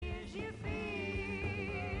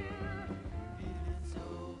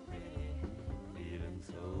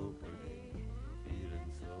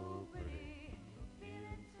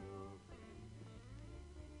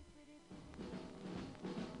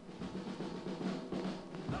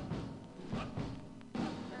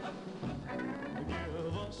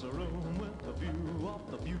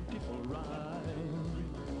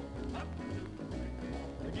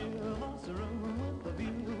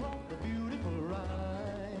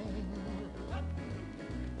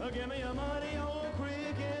Give me a muddy old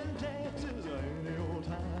creek in Texas any old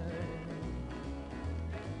time.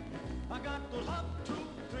 I got those up, 2,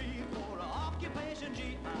 3, 4 occupation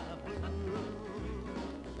GI blues.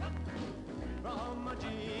 From my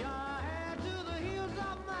GI hat to the heels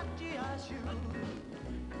of my GI shoes.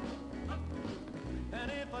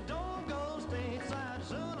 And if I don't go stateside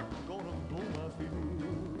soon, I'm gonna blow my fuse.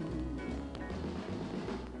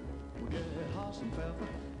 We get hoss and pepper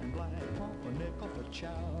and black pumpernickel for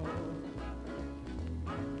chow.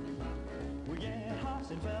 We get hoss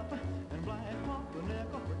and pepper and black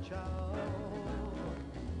pumpernickel for chow.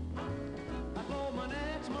 I blow my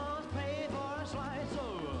next month's pay for a slice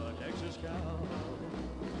of Texas cow.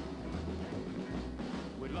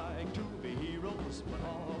 We'd like to be heroes, but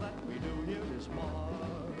all that we do here is march.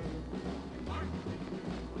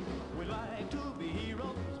 We'd like to be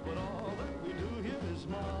heroes, but all that we do here is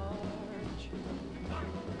march.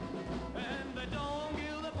 And they don't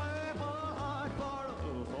give the Purple Heart for a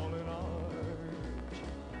falling arch.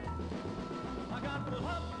 I got the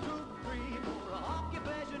up, 2, 3, 4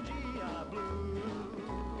 occupation GI blues.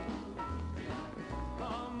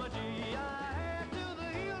 From my GI hat to the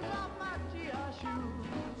heels of my GI shoes.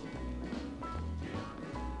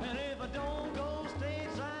 And if I don't go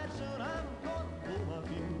stateside soon, I'm gonna pull my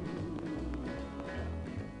fuse.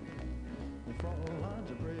 The Fraulein's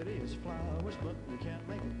are pretty as flowers, but we can't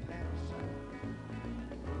make it pass.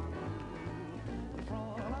 The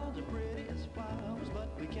Fraulein's are pretty as flowers, but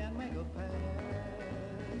we can't make a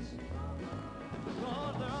pass.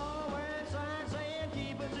 Cause they're all wearing signs saying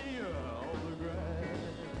keep it here on the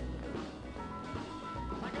grass.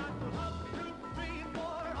 I got the up, 2, 3, 4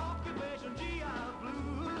 occupation GI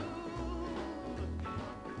blues.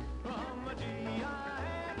 From my GI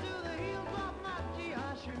hat to the heels of my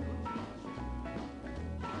GI shoes.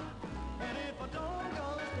 And if I don't go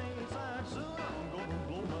stateside soon, I'm gonna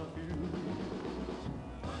blow my fuse.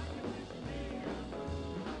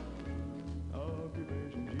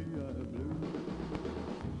 Occupation GI blues.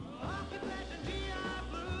 Occupation GI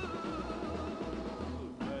blues.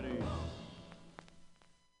 Ready.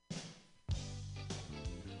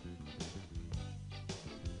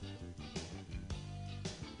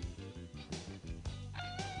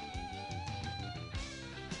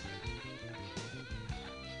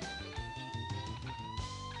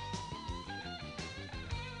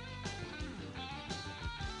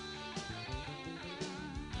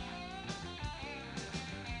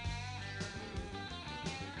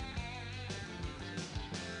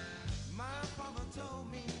 My father told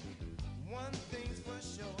me one thing's for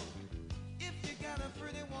sure. If you got a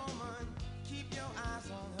pretty woman, keep your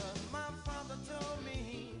eyes on her. My father told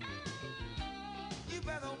me you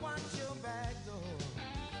better watch your back door.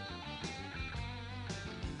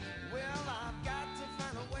 Well, I've got to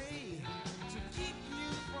find a way to keep you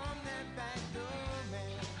from that back door,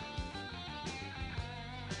 man.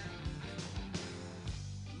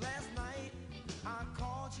 Last night I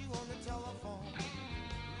called you on the telephone.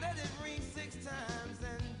 Let it ring 6 times,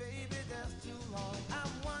 and baby, that's too long. I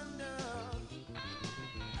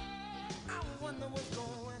wonder what's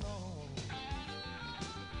going on.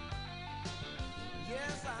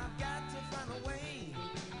 Yes, I've got to find a way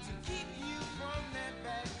to keep you from that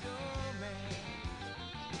back door, man.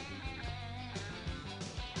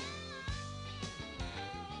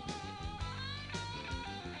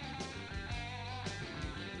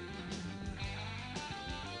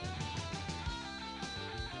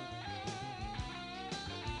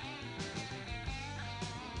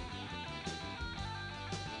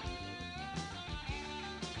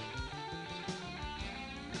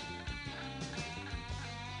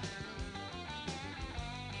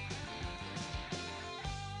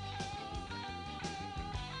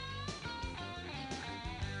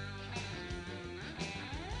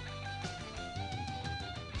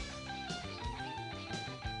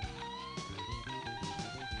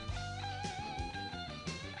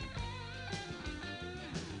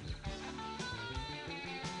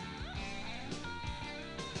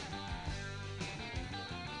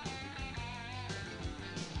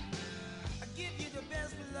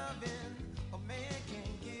 Loving a man can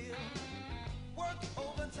give. Work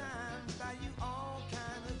overtime, buy you all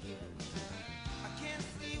kind of gifts. I can't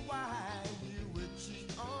see why you would cheat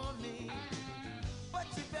on me, but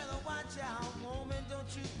you better watch out, woman, don't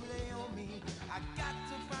you play on me. I got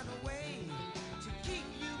to find a way to keep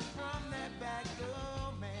you from that back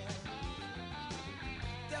door, man.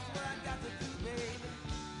 That's what I got to do, baby.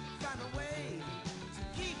 Find a way to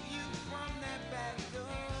keep you from that back door,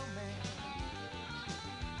 man.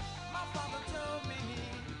 My father told me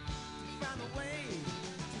to find a way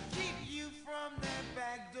to keep you from that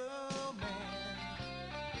back door, man.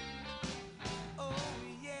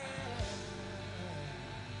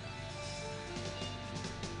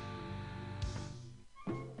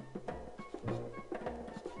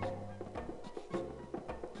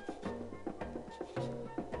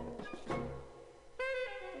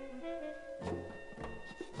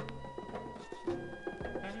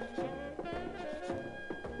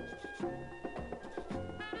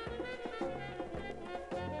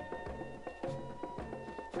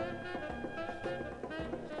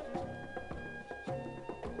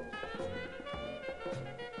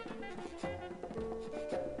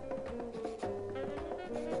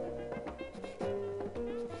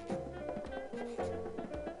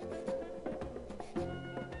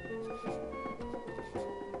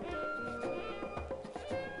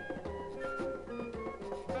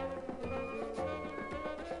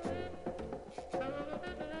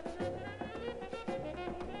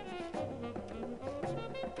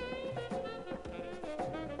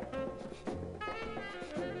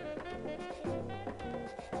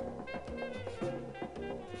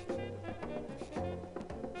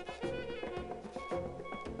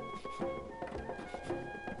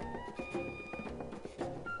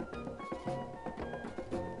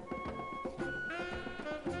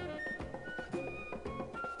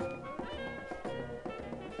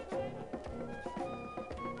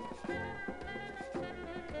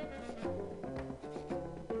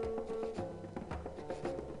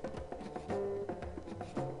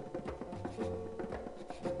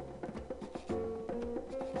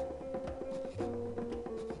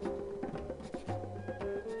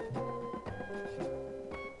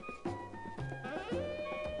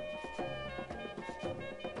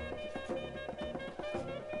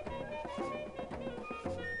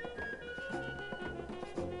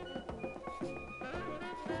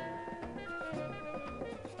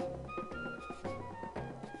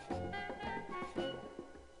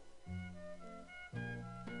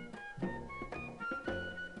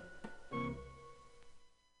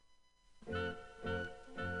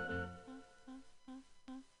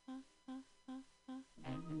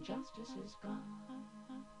 injustice is gone.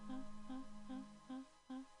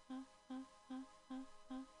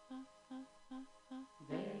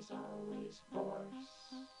 There's always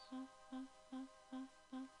force.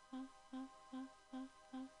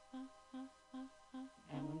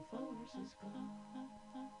 And when force is gone,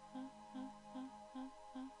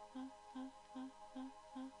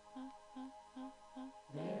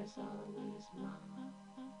 there's always mom.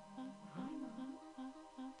 Hi, mom.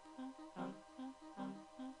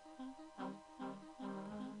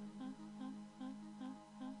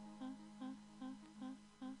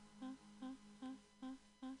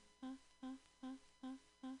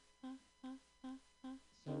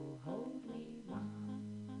 So hold me,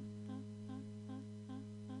 mom,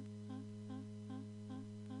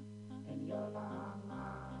 in your long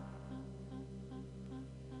arms.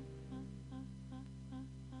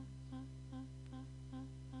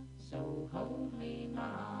 So hold me,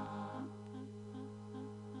 mom,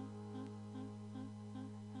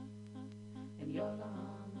 in your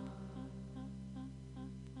long arms.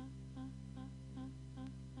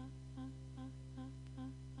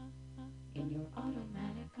 In your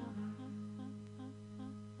automatic arms.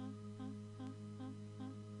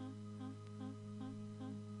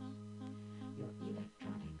 Your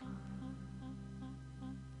electronic arms.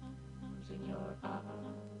 In your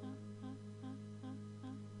arms.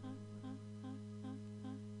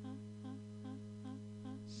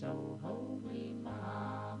 So hold me,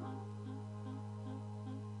 mama,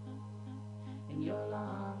 in your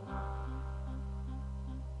long arms.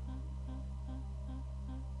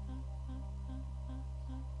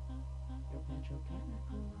 Your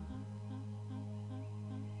petrochemical arms.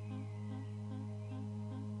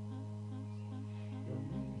 Your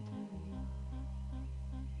military arms.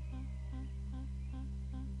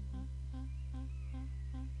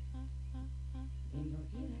 In your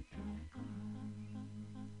electronic arms.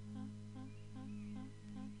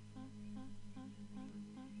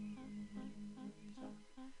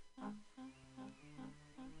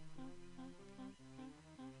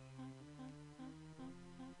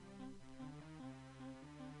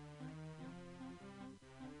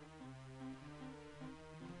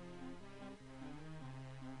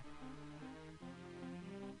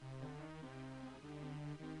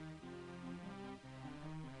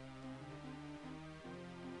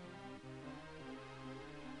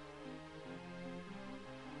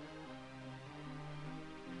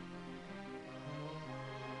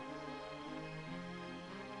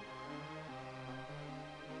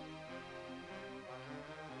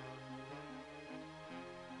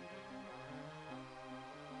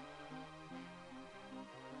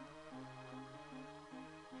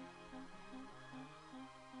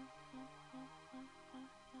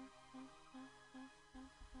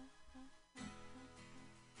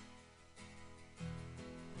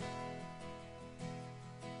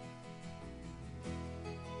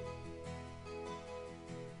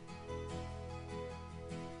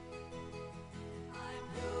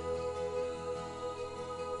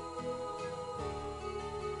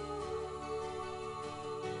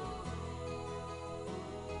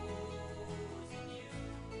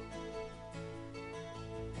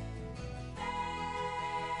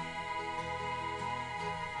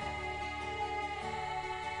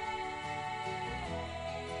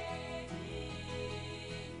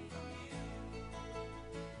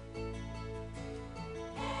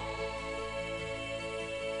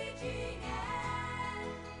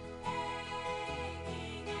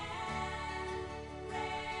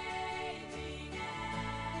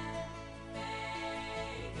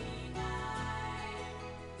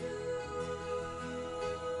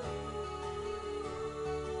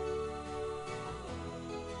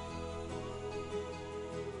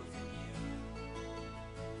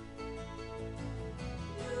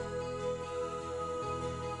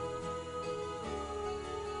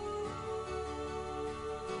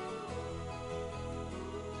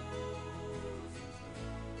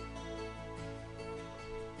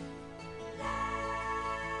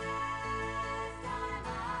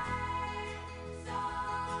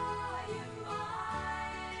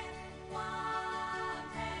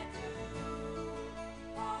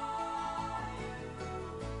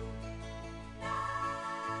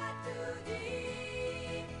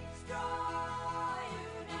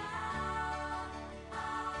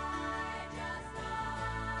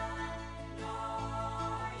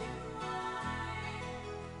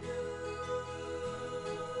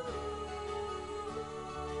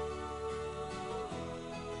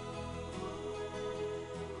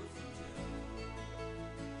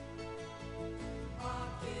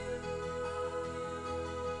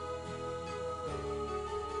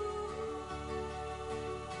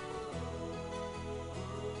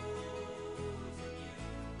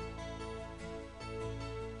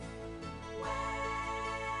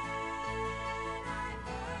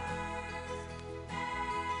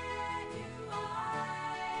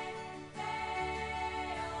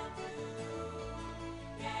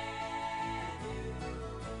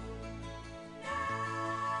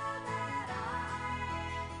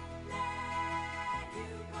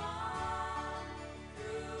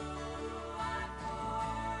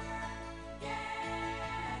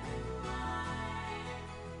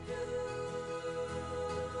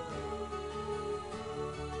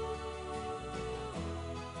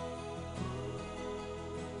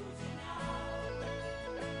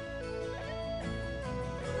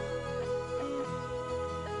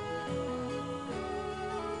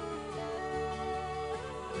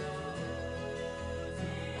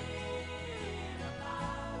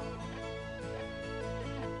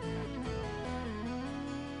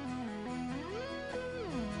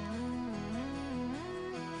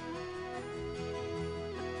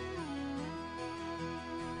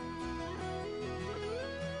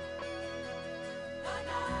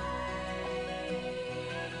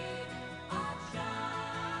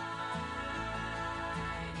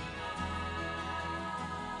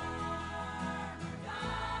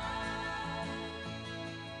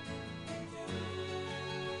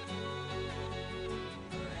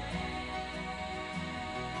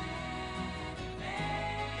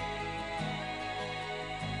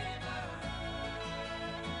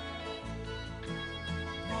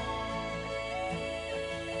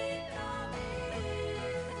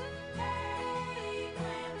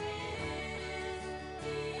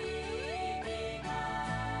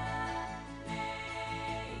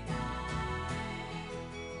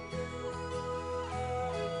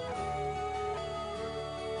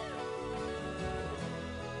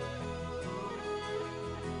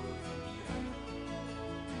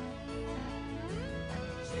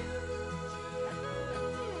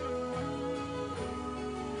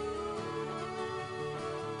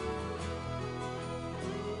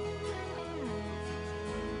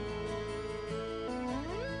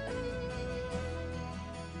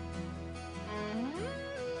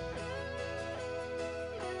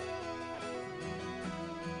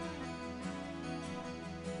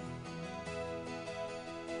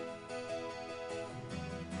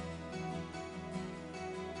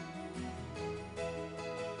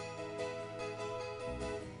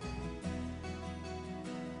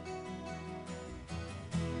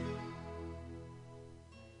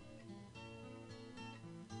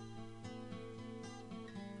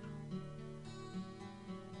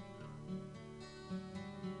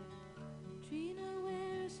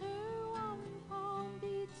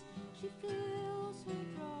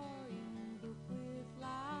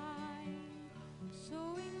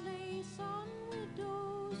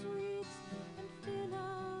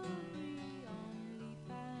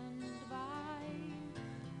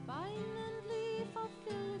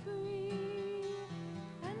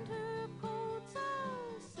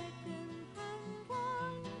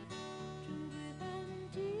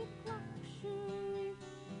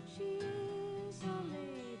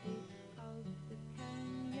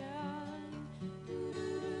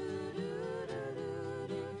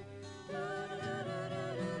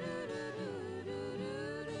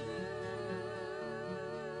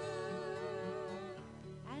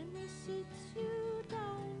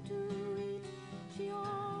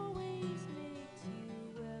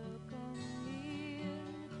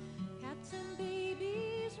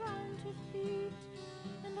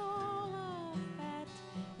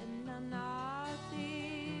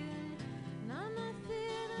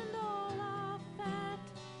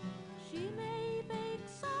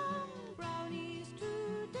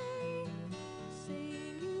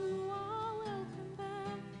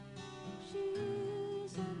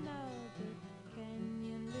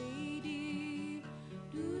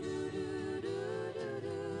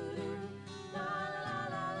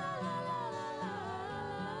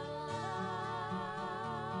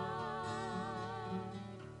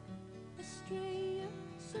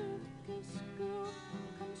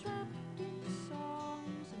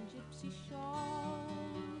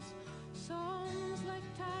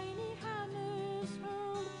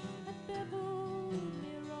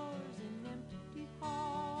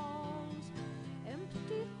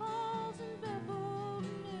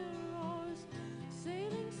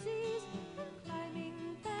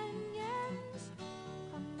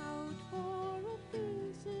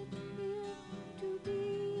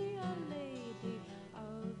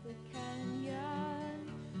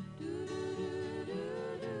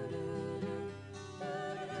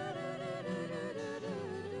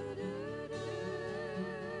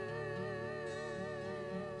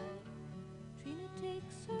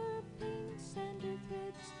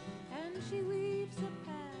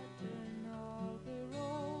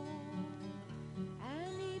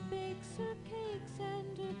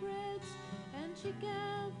 she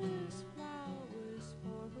gathers flowers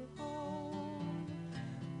for her home.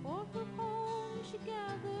 For her home she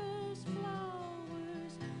gathers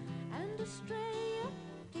flowers, and a stray, a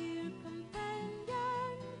dear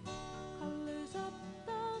companion, colors up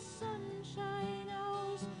the sunshine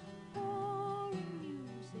hours, pouring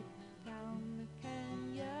music down the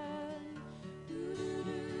canyon.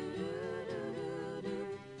 Do-do-do-do-do-do-do,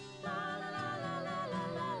 la la la la la la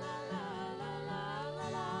la la la la la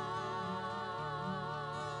la.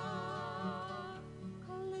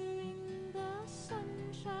 Coloring the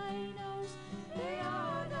sunshine hours, they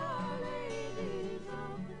are the ladies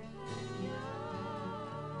of the canyon.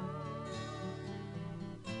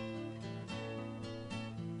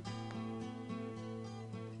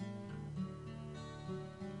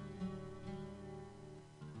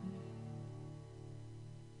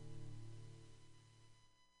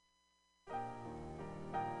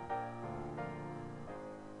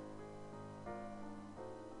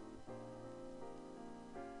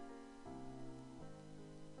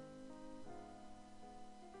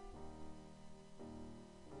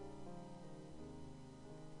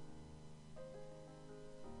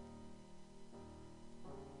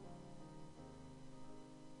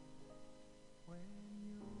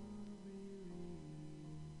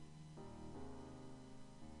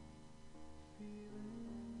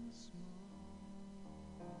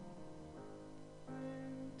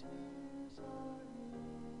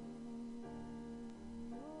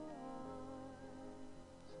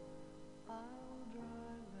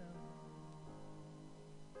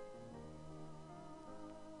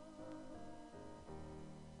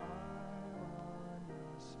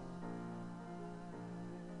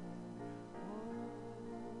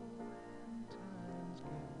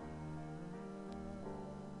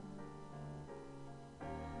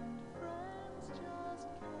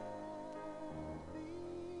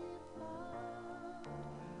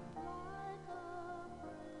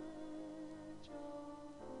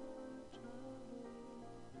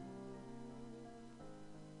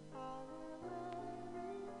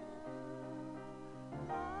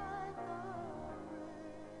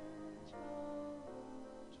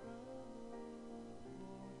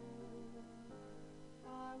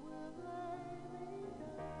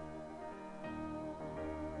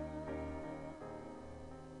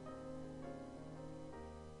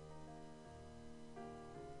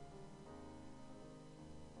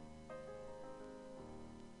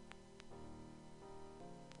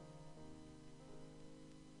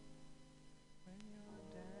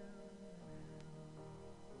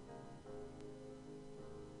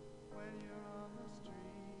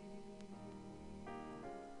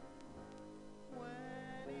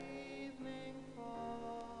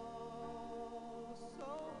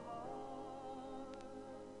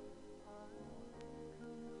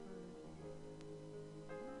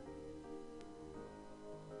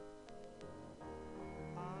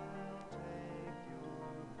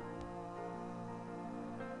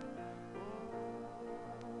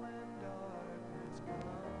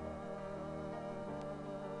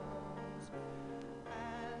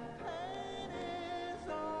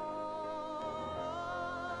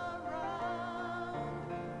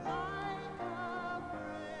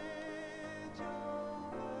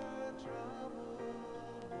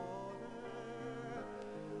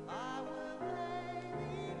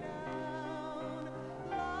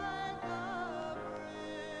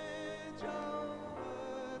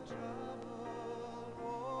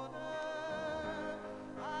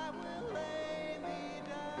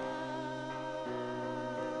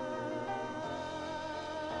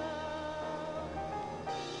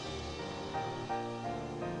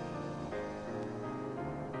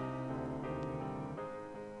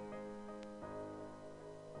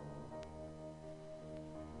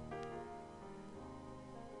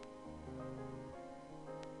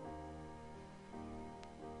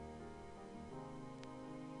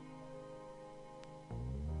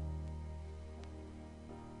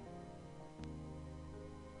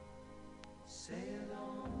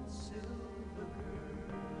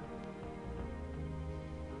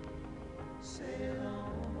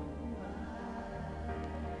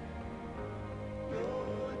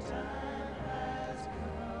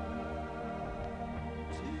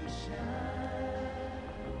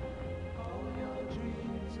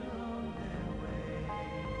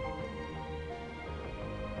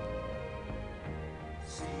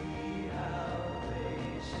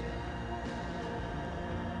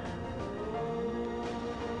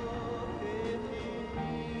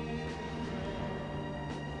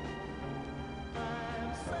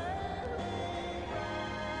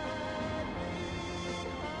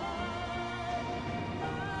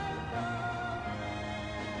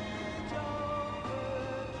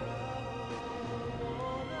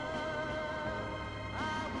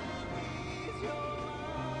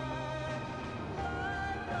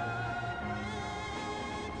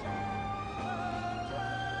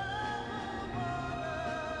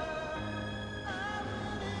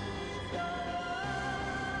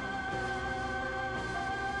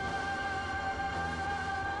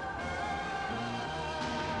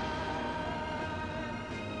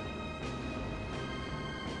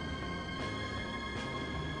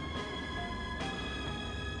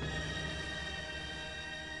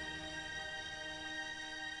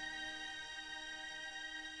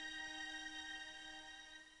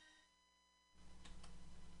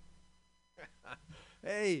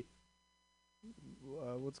 Hey,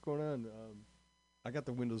 what's going on? I got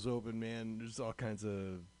the windows open, man. There's all kinds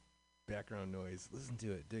of background noise. Listen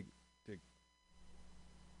to it. Dig, dig.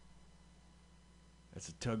 That's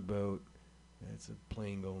a tugboat. That's a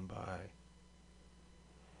plane going by.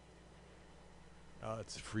 Oh,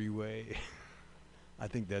 it's a freeway. I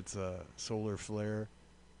think that's a solar flare.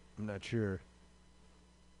 I'm not sure.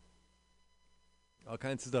 All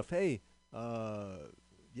kinds of stuff. Hey,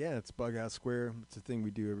 yeah, it's Bug Out Square. It's a thing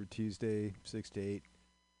we do every Tuesday, 6 to 8.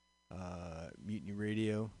 Mutiny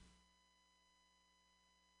Radio.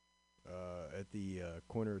 At the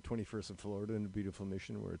corner of 21st and Florida in a beautiful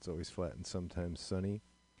Mission where it's always flat and sometimes sunny.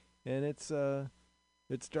 And it's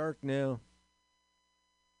dark now.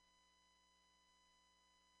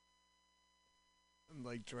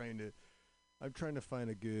 I'm trying to find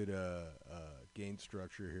a good gain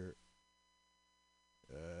structure here.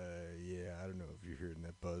 Yeah, I don't know if you're hearing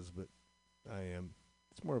that buzz, but I am.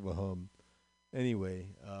 It's more of a hum. Anyway,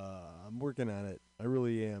 I'm working on it. I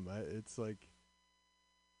really am. It's like,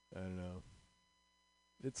 I don't know.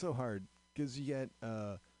 It's so hard because you get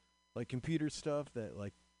like computer stuff that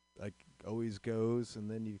like always goes,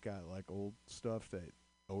 and then you've got like old stuff that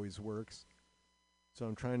always works. So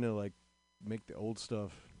I'm trying to like make the old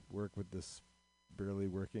stuff work with this barely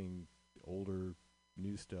working older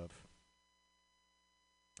new stuff.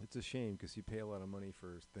 It's a shame because you pay a lot of money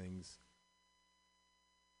for things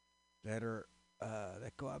that are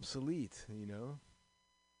that go obsolete, you know.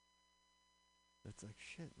 It's like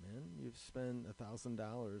shit, man. You've spent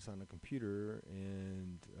 $1,000 on a computer,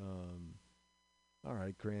 and all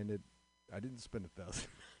right, granted, I didn't spend $1,000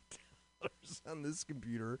 on this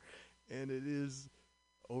computer, and it is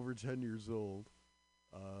over 10 years old.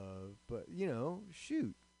 But you know,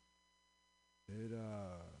 shoot, it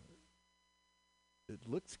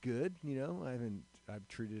looks good. You know, I've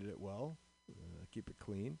treated it well. Keep it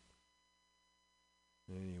clean.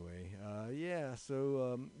 Anyway, yeah.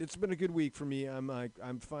 So it's been a good week for me. I'm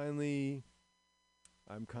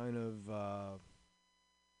kind of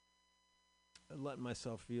letting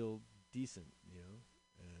myself feel decent, you know,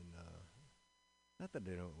 and not that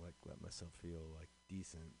I don't let myself feel like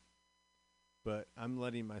decent, but I'm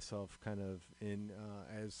letting myself kind of in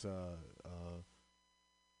as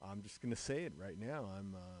I'm just gonna say it right now.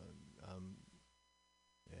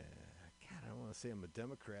 God, I don't want to say I'm a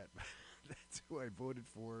Democrat, but that's who I voted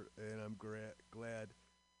for, and I'm glad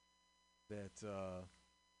that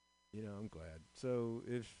I'm glad. So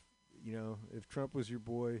if Trump was your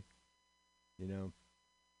boy,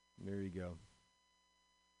 there you go.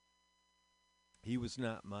 He was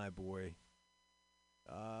not my boy.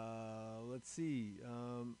 Let's see.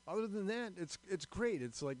 Other than that, it's great.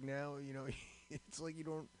 It's like now, it's like you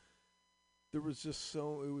don't. There was just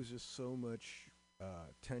so it was just so much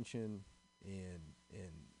tension and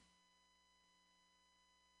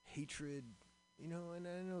hatred, and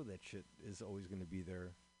I know that shit is always going to be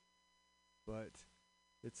there, but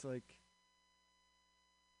it's like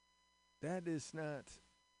that is not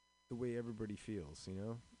the way everybody feels.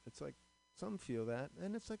 It's like some feel that,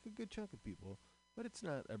 and it's like a good chunk of people. But it's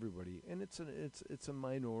not everybody, and it's a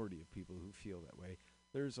minority of people who feel that way.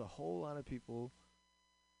 There's a whole lot of people,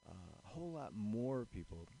 a whole lot more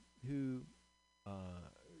people who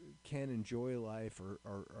can enjoy life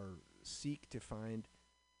or seek to find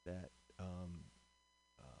that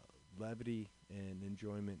levity and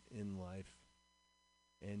enjoyment in life,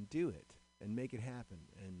 and do it and make it happen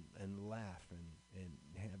and laugh and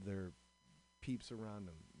have their peeps around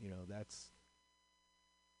them.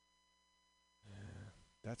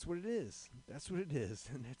 That's what it is. That's what it is,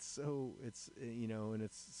 and and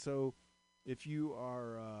it's so. If you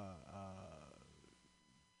are,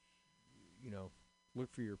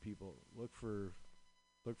 look for your people. Look for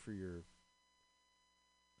your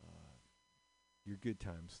good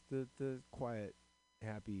times. The quiet,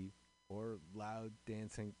 happy, or loud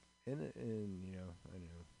dancing, and I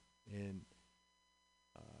know, and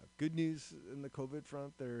good news in the COVID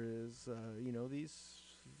front. There is, these.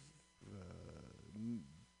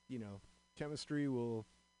 Chemistry will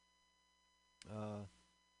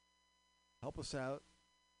help us out.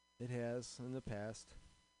 It has in the past.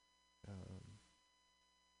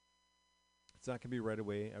 It's not gonna be right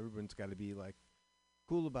away. Everyone's got to be like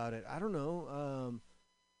cool about it. I don't know.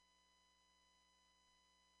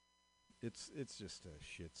 It's just a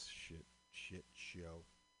shit show.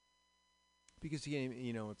 Because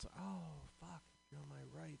it's fuck, my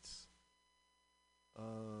rights.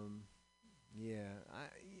 Yeah,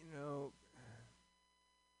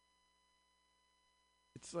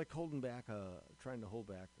 it's like trying to hold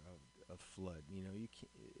back a flood. You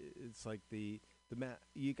can't. It's like the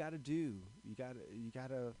you got to do. You got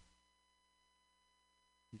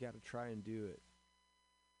to try and do it.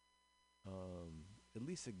 At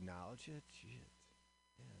least acknowledge it. Shit,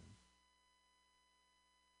 man.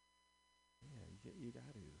 Yeah, you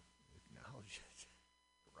got to acknowledge it,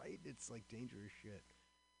 right? It's like dangerous shit.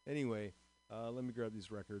 Anyway, let me grab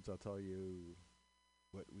these records. I'll tell you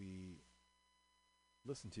what we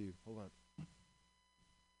listened to. Hold on.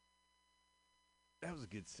 That was a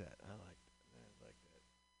good set. I like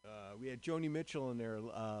that. We had Joni Mitchell in there,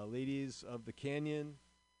 Ladies of the Canyon.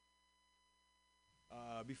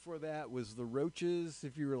 Before that was the Roaches.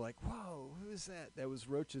 If you were like, whoa, who is that? That was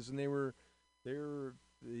Roaches, and they were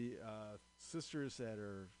the sisters that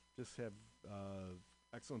just have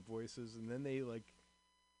excellent voices. And then they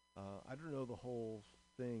I don't know the whole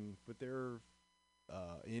thing, but they're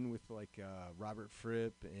in with Robert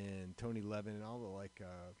Fripp and Tony Levin and all the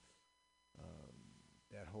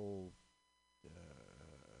that whole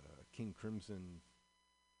King Crimson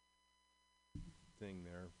thing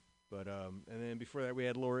there. But and then before that we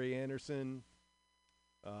had Laurie Anderson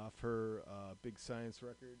off her Big Science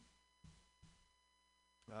record.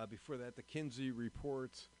 Before that, the Kinsey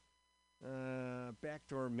Report,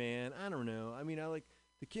 Backdoor Man. I don't know. I mean, I like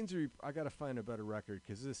the Kinsey. I gotta find a better record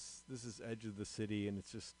because this is Edge of the City, and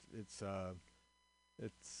it's I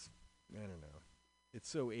don't know. It's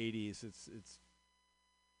so 80s.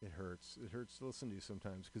 It hurts. It hurts to listen to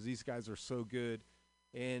sometimes because these guys are so good.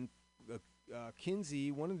 And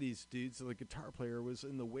Kinsey, one of these dudes, the guitar player, was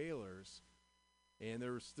in the Wailers. And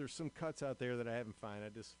there's some cuts out there that I haven't found. I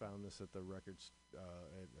just found this at the records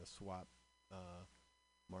at a swap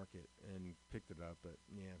market and picked it up. But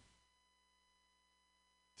yeah,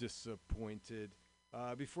 disappointed.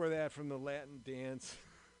 Before that, from the Latin Dance,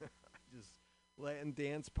 just Latin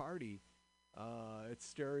Dance Party.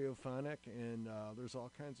 It's stereophonic and there's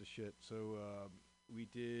all kinds of shit. So we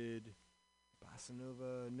did bossa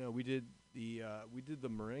nova. No, we did the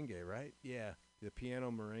merengue, right? Yeah, the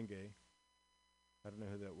piano merengue. I don't know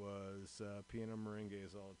who that was. Piano merengue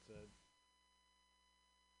is all it said.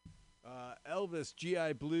 Elvis,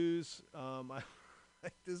 GI Blues.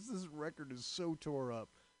 This record is so tore up.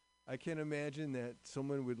 I can't imagine that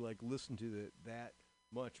someone would listen to that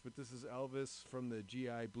much. But this is Elvis from the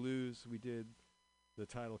GI Blues. We did the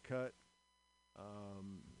title cut.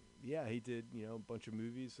 Yeah, he did a bunch of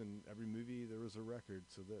movies, and every movie there was a record.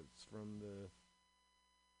 So that's from the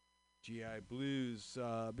GI Blues.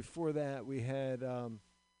 Before that, we had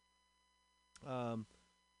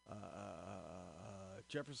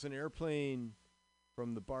Jefferson Airplane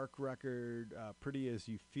from the Bark record, Pretty As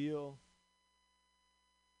You Feel.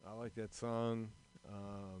 I like that song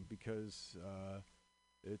because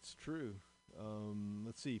it's true.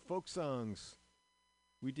 Let's see, folk songs.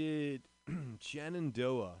 We did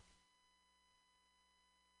Shenandoah.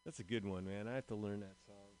 That's a good one, man. I have to learn that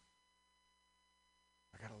song.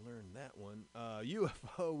 I gotta learn that one.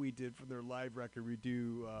 UFO we did from their live record. We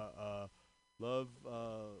do Love.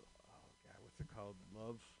 Oh God, what's it called?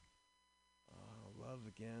 Love. Love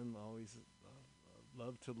again. Always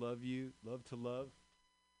love to love you. Love to love.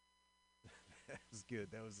 That was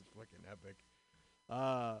good. That was fucking epic.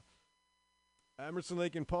 Emerson,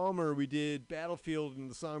 Lake and Palmer. We did Battlefield and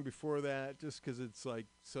the song before that, just because it's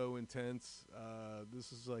so intense.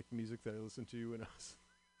 This is music that I listened to when I was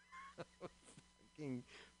fucking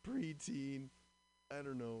preteen. I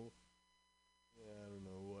don't know. Yeah, I don't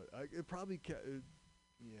know what. It probably.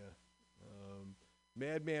 Yeah.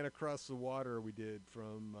 Madman Across the Water. We did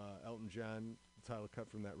from Elton John. The title cut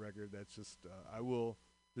from that record. That's just. I will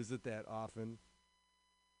visit that often.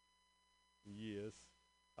 Yes.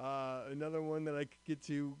 Another one that I could get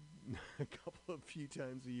to a few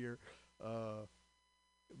times a year.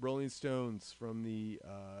 Rolling Stones from the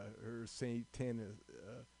her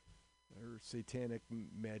Satanic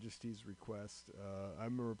Majesty's Request. I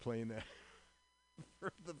remember playing that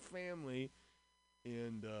for the family,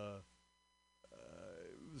 and it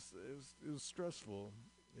was stressful.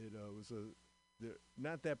 It was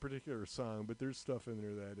not that particular song, but there's stuff in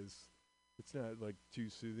there that it's not too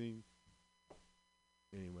soothing.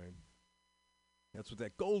 Anyway, that's what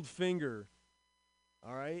that Goldfinger.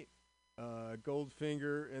 All right,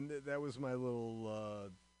 Goldfinger, and that was my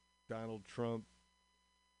little Donald Trump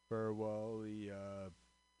farewell.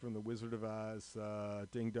 From the Wizard of Oz,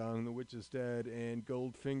 Ding Dong, the Witch is Dead, and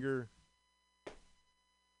Goldfinger.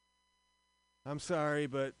 I'm sorry,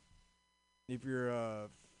 but if you're a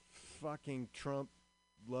fucking Trump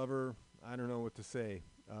lover, I don't know what to say.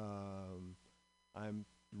 I'm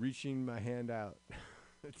reaching my hand out.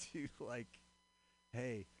 To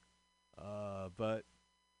hey, but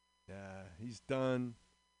he's done,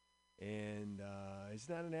 And it's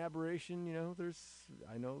not an aberration, you know.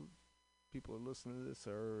 I know people are listening to this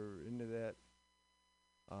are into that.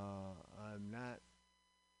 I'm not,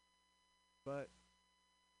 but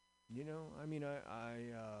you know, I mean, you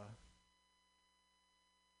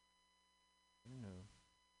know,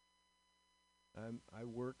 I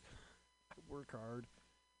work hard,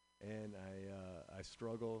 and I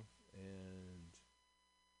struggle, and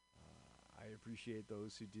I appreciate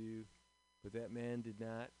those who do, but that man did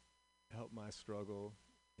not help my struggle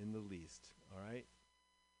in the least. All right,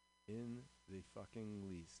 in the fucking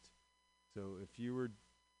least. So if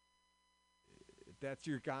that's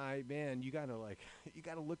your guy, man, you gotta you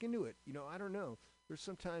gotta look into it. You know, I don't know. There's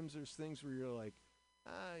things where you're like,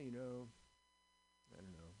 you know, I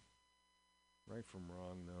don't know. Right from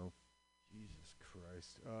wrong, though. Jesus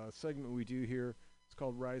Christ. Segment we do here. It's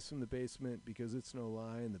called Rise from the Basement, because it's no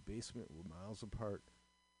lie. In the basement, we're miles apart.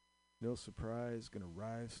 No surprise, gonna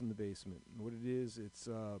rise from the basement. And what it is, it's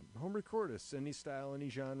home recordists, any style, any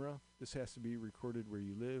genre. This has to be recorded where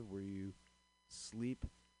you live, where you sleep.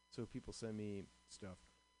 So people send me stuff.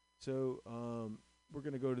 So we're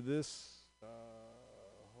gonna go to this.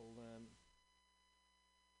 Hold on.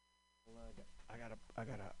 I gotta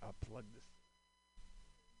plug this.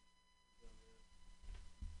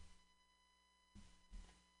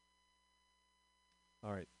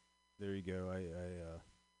 All right, there you go. I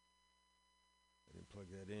didn't plug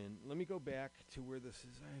that in. Let me go back to where this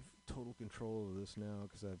is. I have total control of this now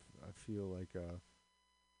because I feel like all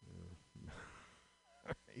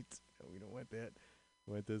right. We don't want that.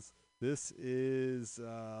 We want this. This is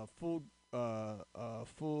full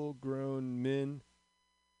grown min.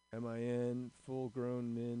 MIN, full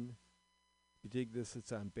grown min. If you dig this,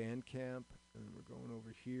 it's on Bandcamp, and we're going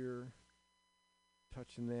over here,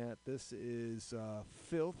 touching that. This is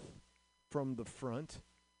Filth from the Front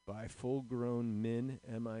by Full Grown Min,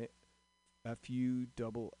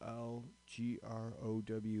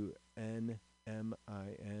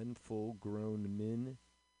 FULLGROWNMIN, Full Grown Min.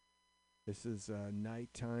 This is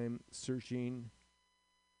Nighttime Searching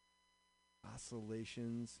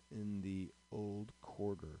Oscillations in the Old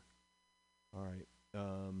Quarter. All right.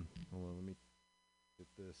 Hold on, let me get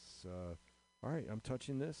this. All right, I'm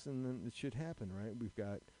touching this, and then it should happen, right? We've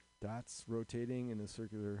got dots rotating in a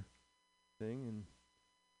circular thing, and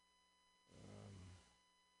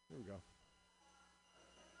there we go.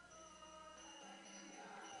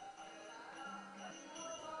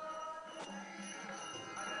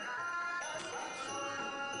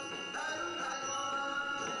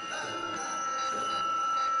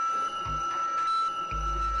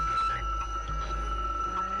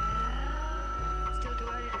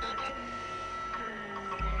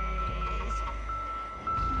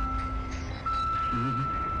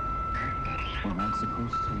 We're not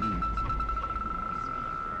supposed to leave.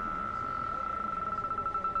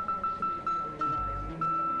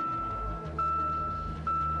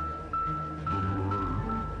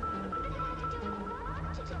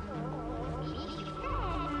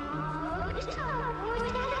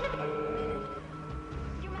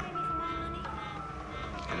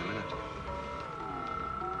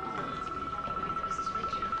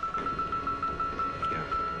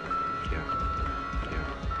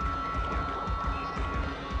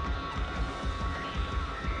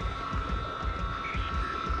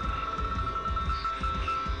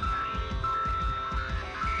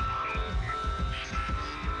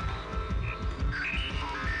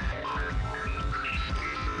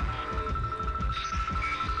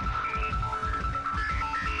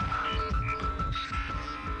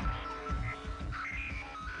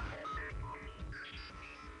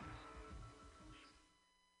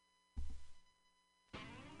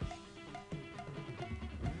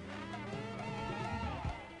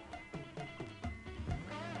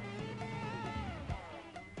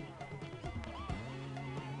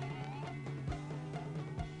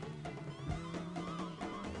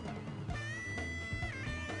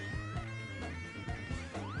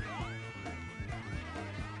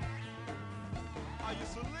 I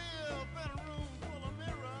used to live in a room full of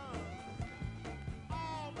mirrors.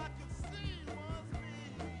 All I could see was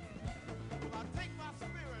me. Well, I take my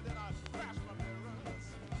spirit and I crash my mirrors.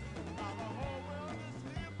 Now the whole world is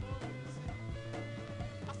here for me to see.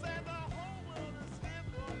 I said the whole world is here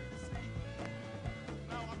for me to see.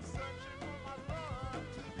 Now I'm searching for my love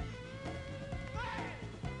to be. Hey!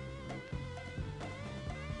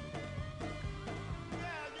 Yeah,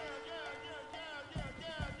 yeah, yeah, yeah, yeah, yeah,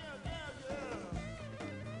 yeah, yeah, yeah, yeah.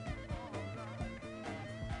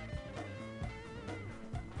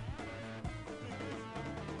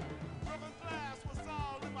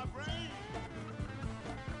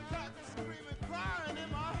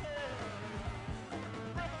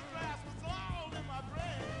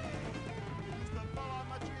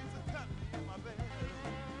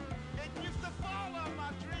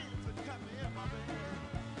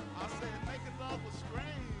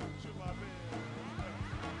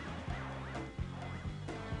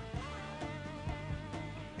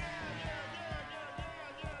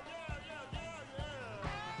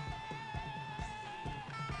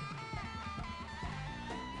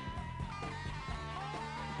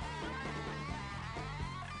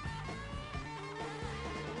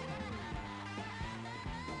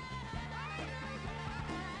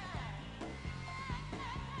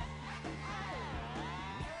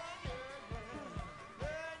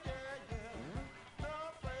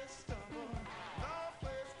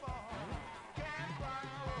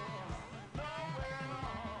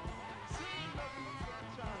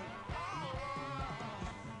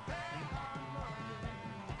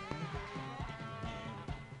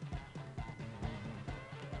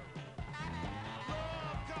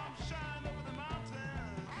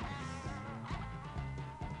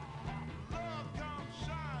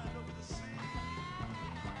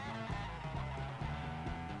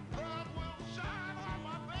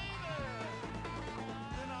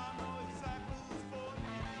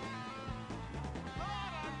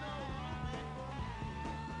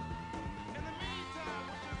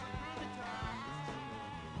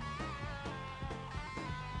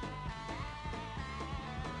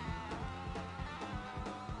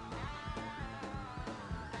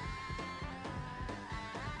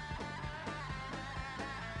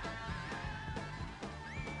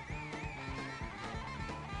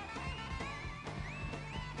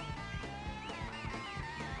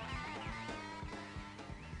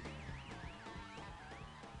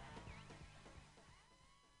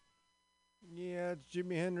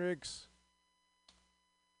 Jimi Hendrix.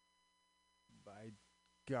 By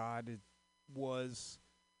God, it was.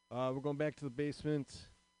 We're going back to the basement.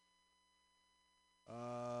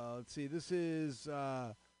 Let's see. This is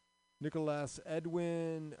Nicholas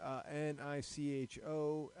Edwin,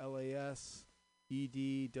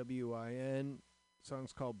 NicholasEdwin.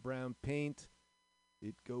 Song's called Brown Paint.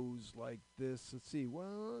 It goes like this. Let's see.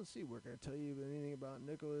 Well, let's see. We're going to tell you anything about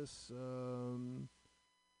Nicholas.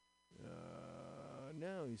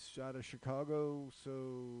 No, he's shot of Chicago.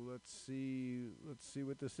 So let's see. Let's see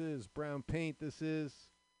what this is. Brown Paint. This is.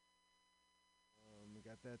 We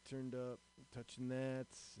got that turned up. Touching that.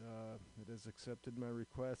 It has accepted my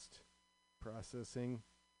request. Processing.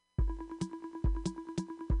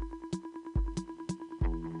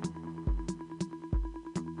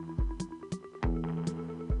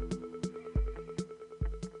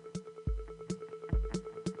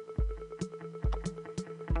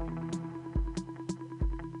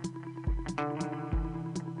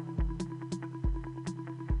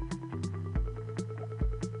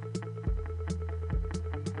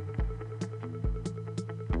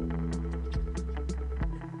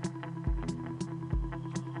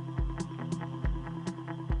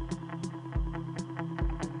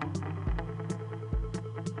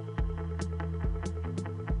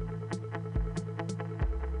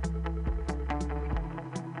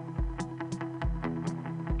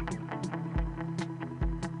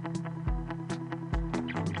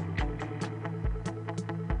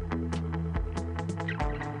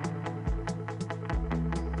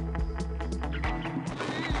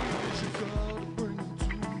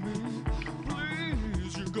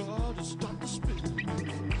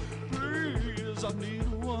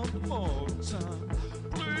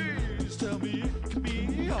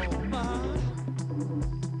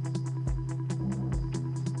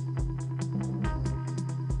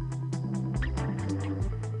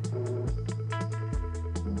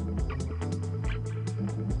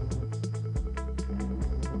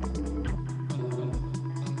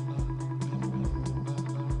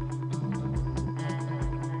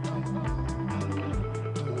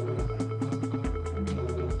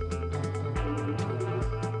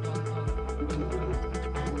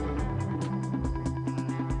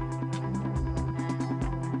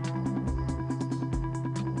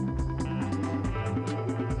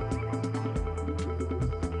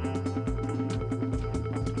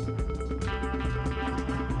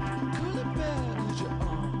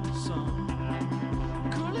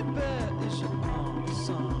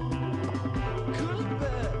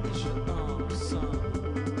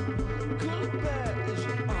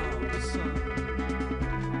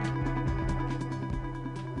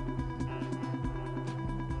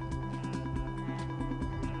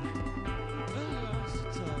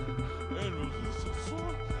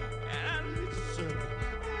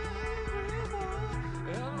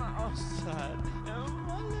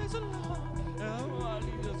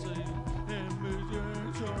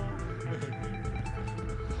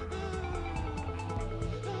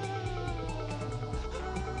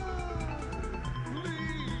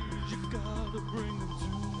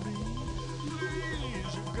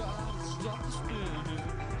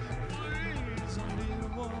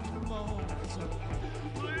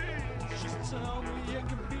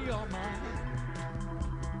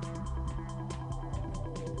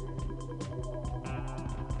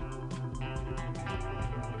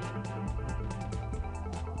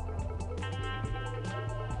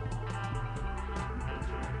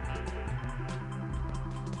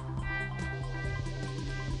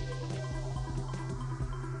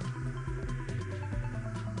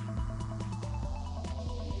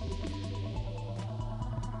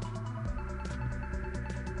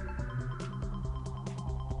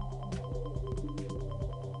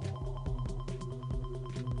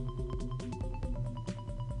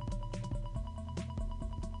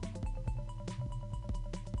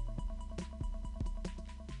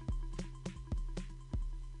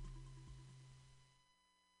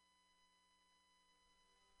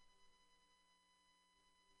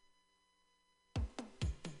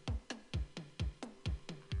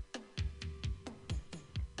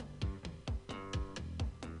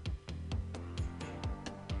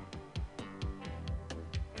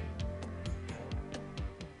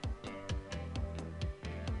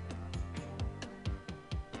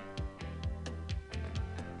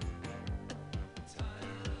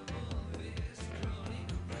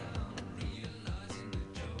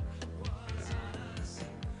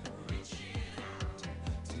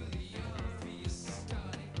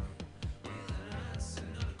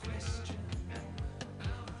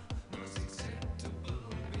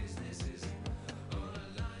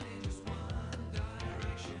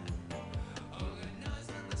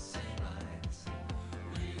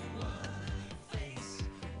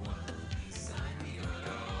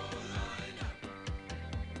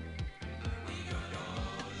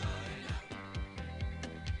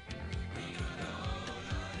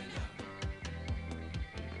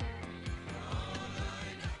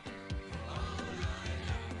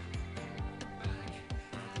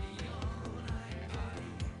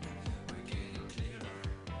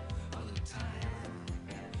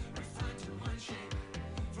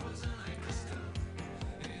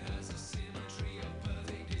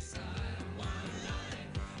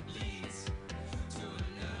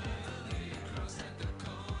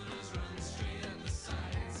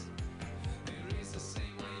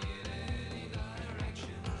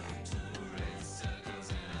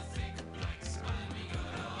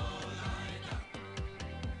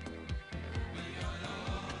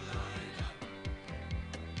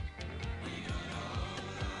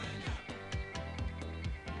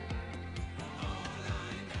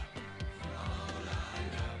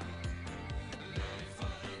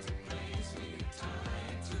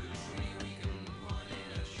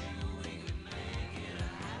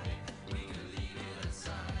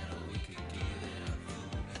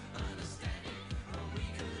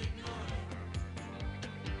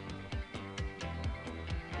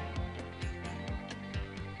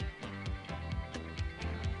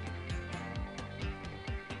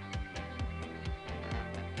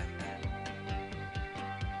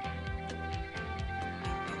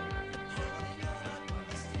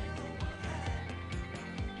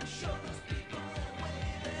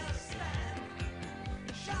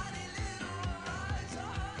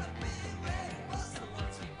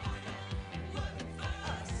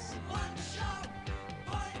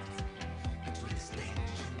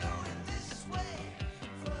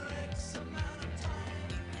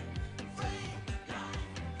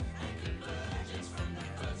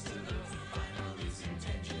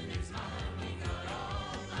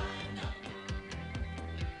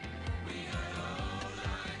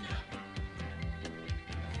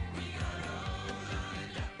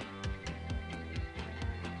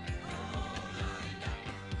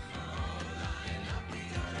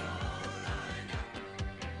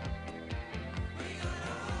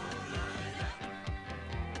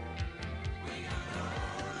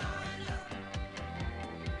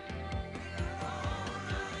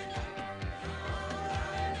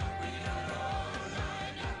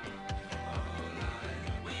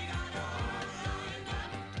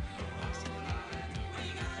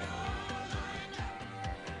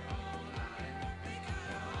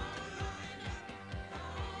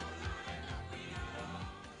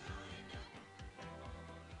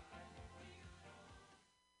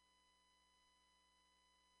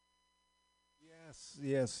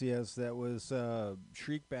 yes. That was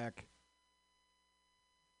Shriekback.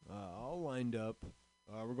 All lined up.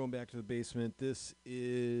 We're going back to the basement. This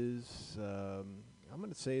is I'm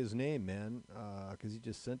gonna say his name, man, because he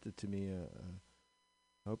just sent it to me.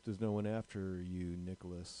 I hope there's no one after you,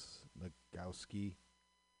 Nicholas Magowski,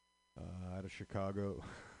 out of Chicago.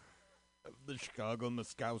 The Chicago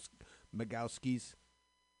Magowskis.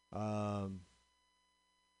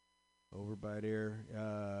 Over by there.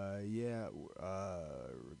 We're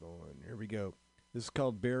going. Here we go. This is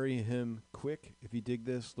called Bury Him Quick. If you dig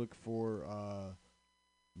this, look for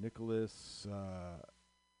Nicholas.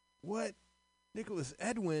 What? Nicholas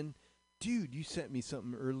Edwin? Dude, you sent me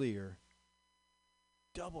something earlier.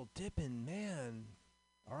 Double dipping, man.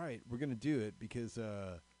 All right, we're going to do it because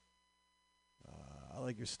I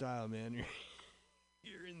like your style, man.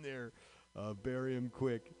 You're in there. Bury him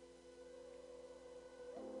quick.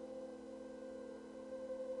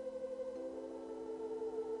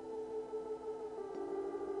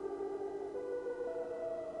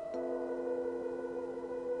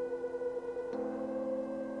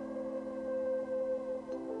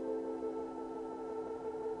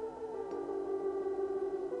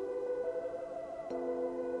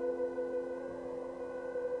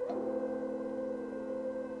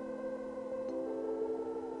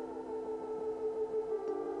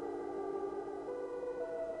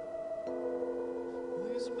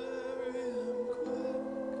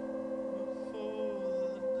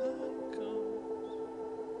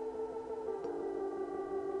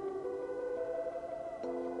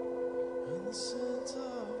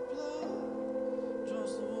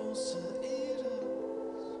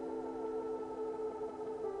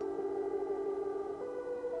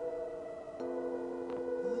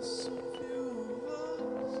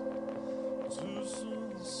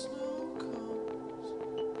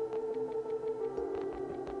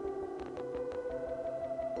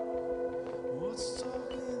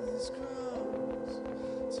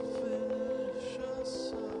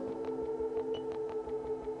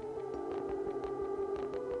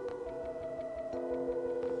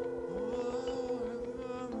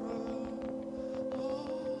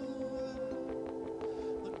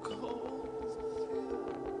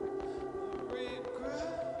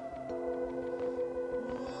 Regret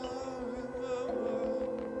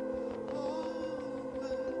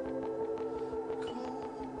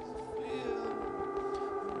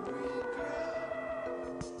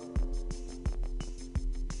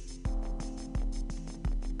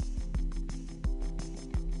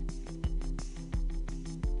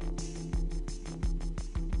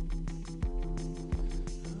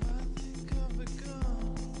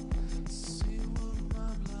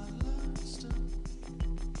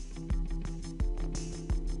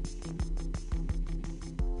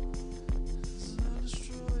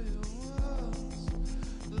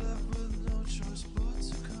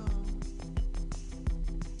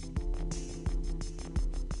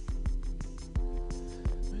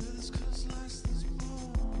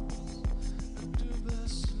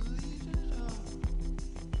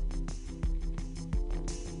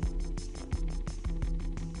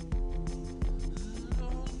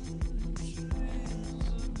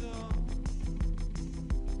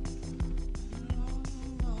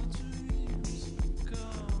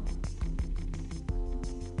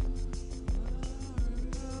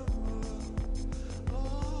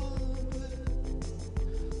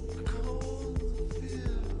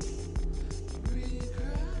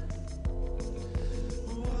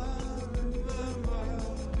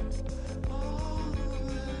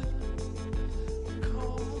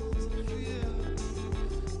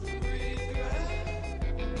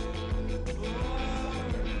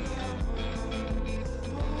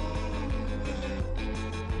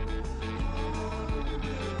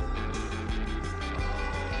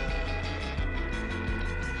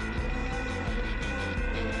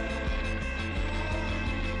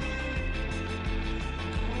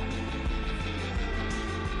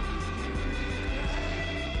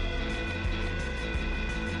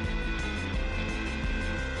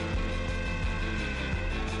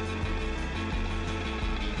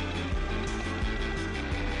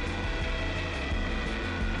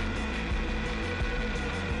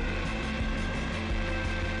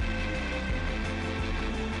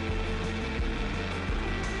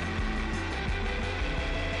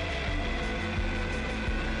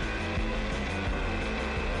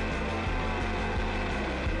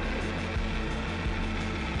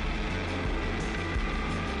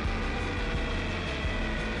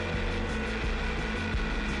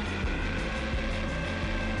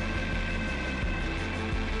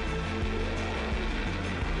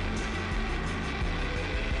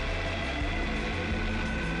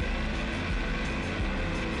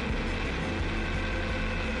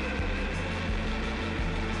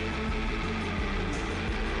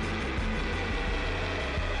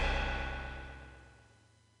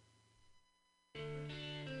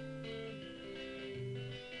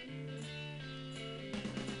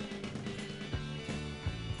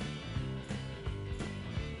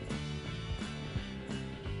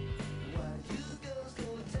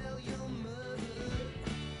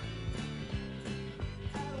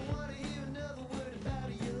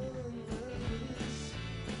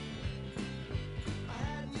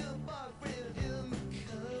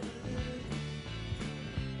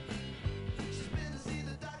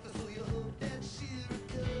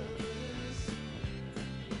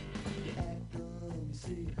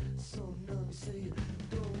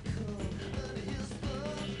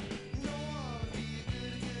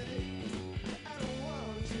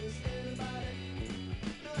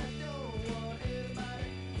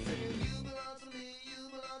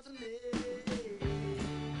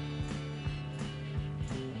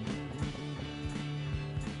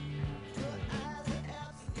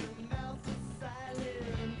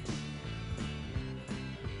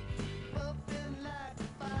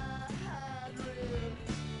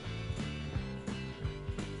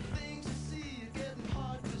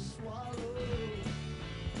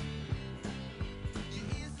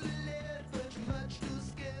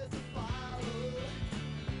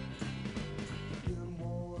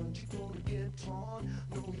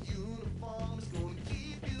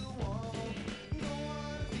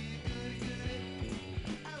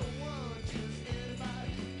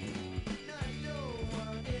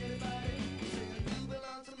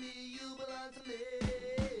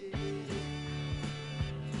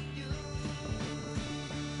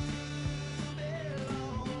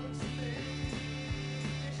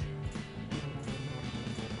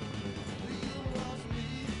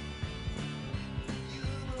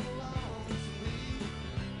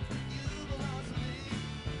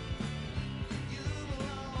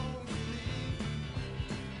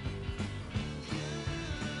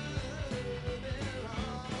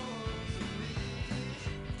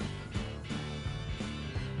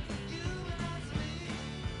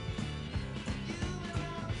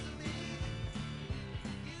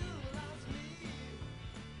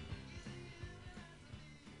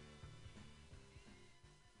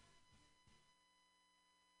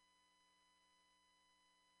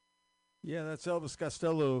Yeah, that's Elvis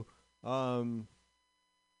Costello. God,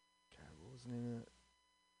 what was the name of that?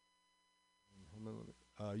 Hold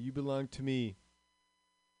on, You Belong to Me.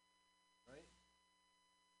 Right?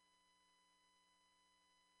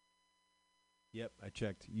 Yep, I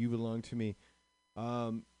checked. You Belong to Me.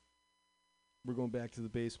 We're going back to the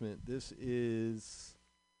basement. This is.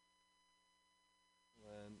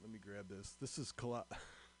 Let me grab this. This is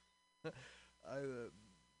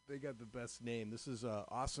they got the best name. This is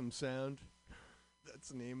Awesome Sound. That's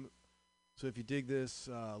the name. So if you dig this,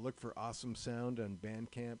 look for Awesome Sound on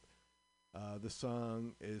Bandcamp. The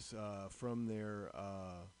song is from their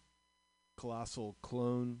Colossal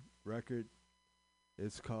Clone record.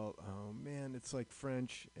 It's called, oh man, it's like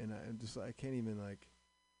French, and I can't even like.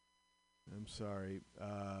 I'm sorry.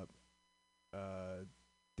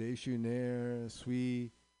 Déjeuner,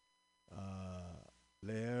 suis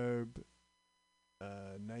l'herbe,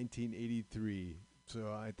 1983.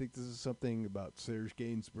 So I think this is something about Serge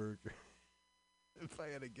Gainsbourg. If I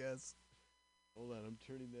had to guess. Hold on, I'm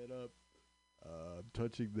turning that up. I'm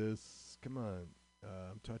touching this. Come on.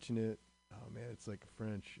 I'm touching it. Oh man, it's like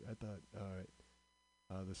French. I thought, all right.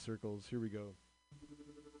 The circles. Here we go.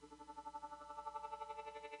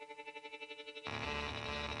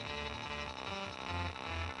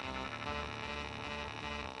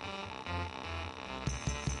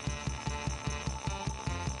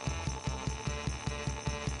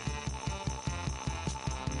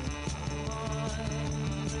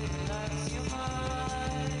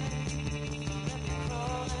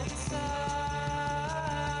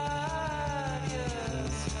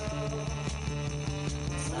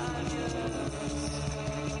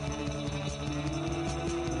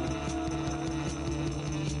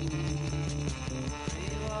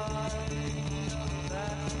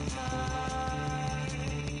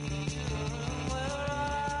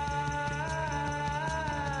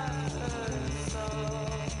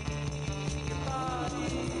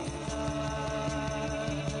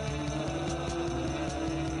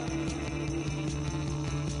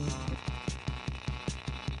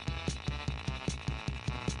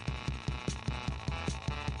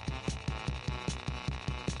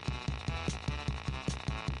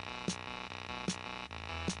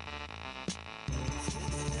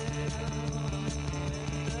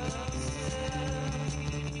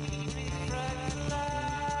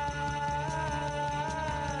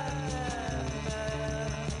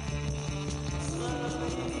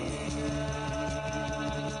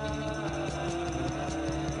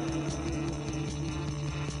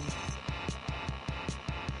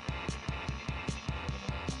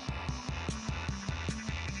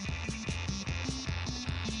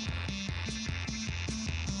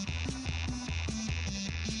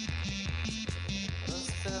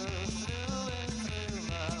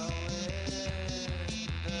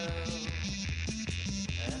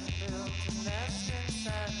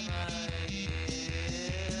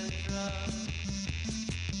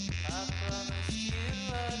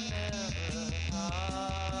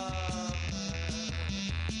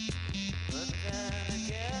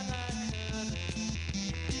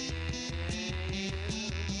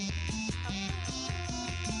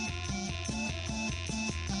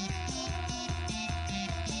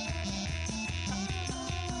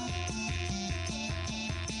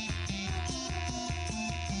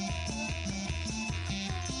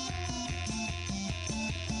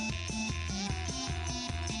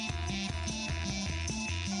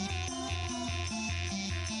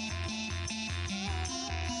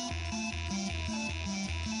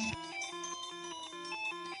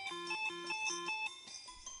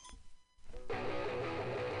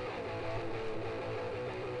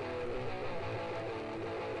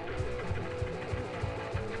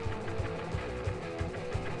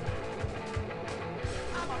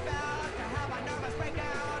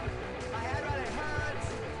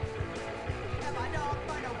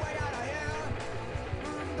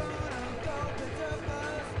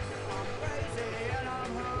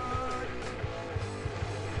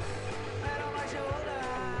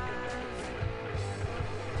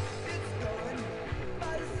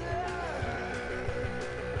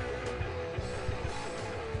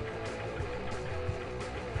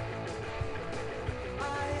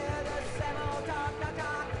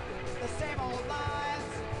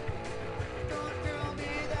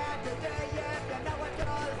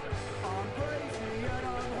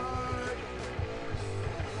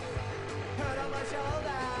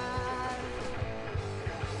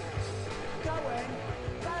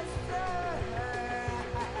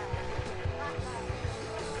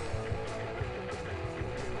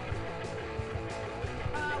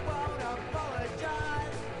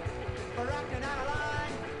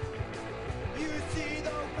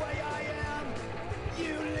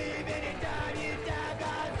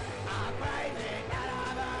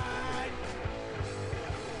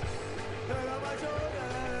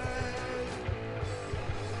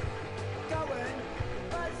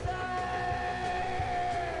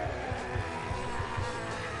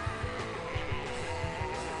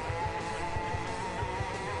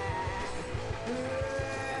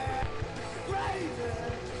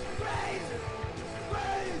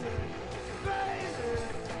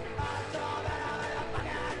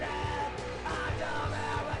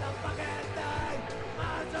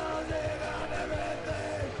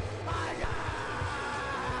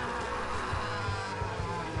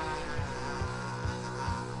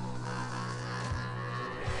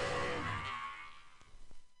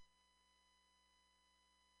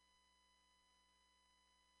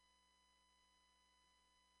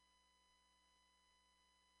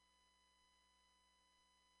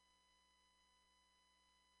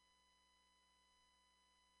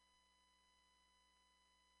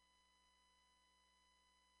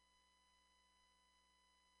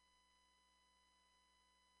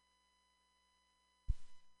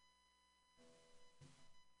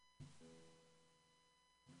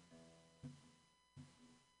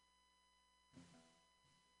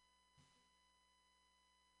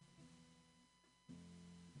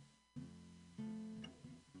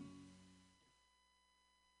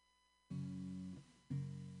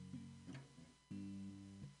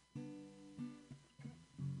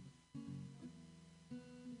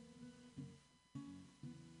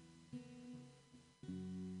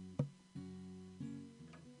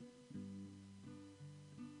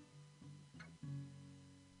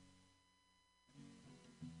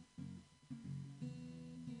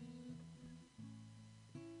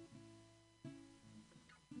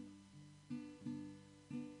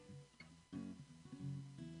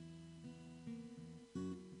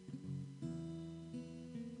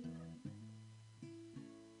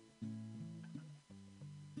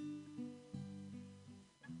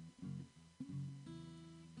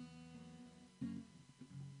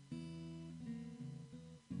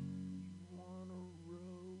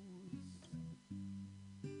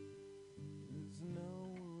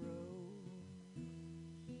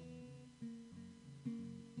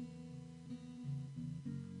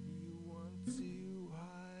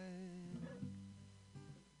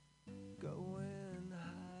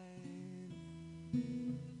 I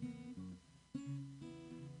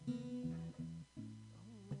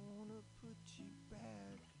wanna put you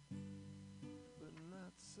back, but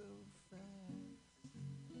not so fast.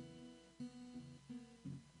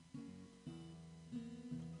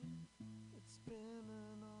 It's been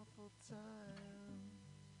an awful time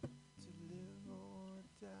to live or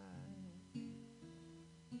die.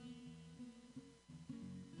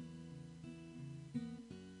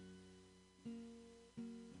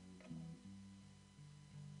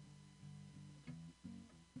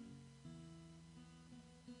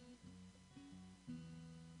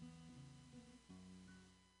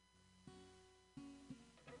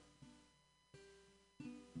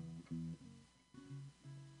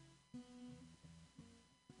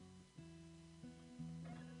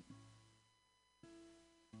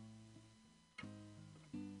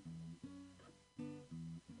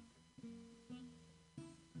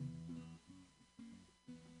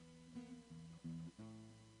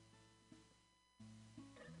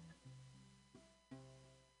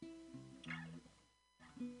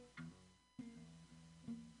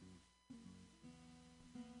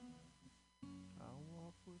 I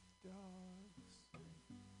walk with dogs.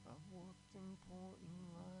 I've walked important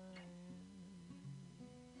lines.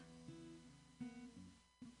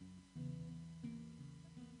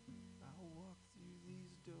 I walk through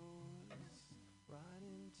these doors right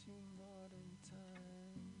into modern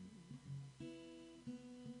time.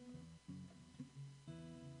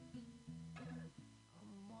 I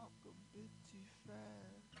walk a bit too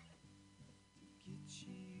fast to get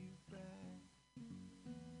you back.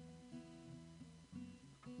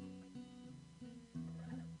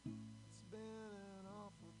 It's been an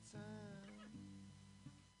awful time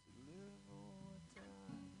to live or die.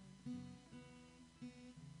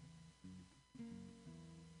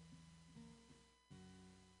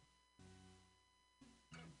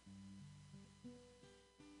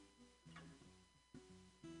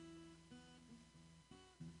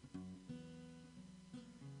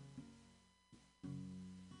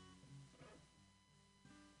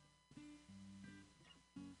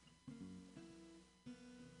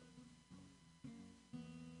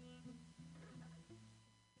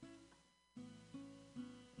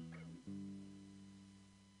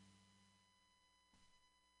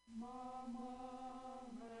 Mama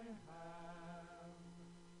may have,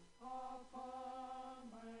 Papa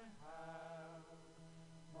may have,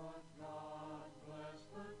 but God bless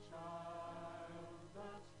the child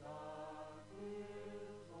that's got his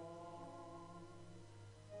own.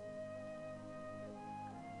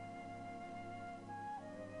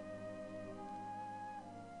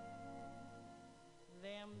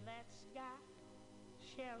 Them that's got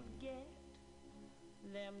shall get,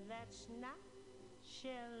 them that's not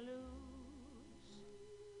shall lose.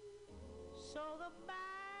 So the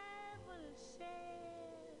Bible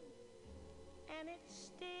said, and it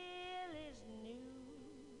still is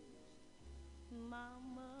news.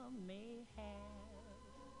 Mama may have,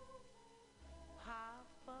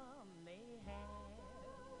 Papa may have,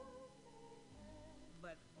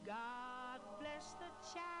 but God bless the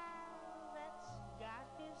child that's got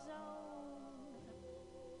his own,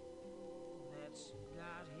 that's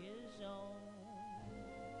got his own.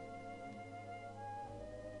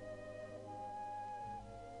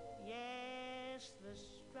 Yes, the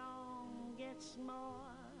strong gets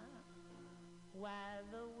more while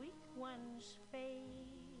the weak ones fade.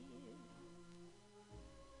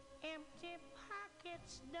 Empty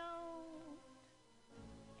pockets don't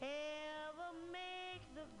ever make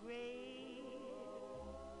the grade.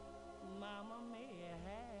 Mama may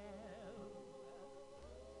have,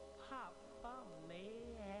 Papa may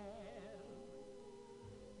have,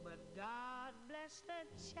 but God bless the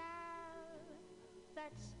child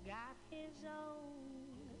that's got his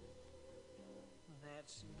own,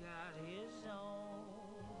 that's got his own.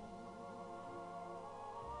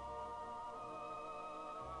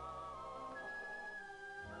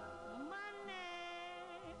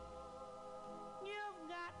 Money, you've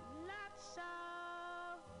got lots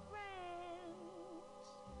of friends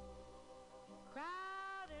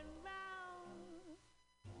crowding round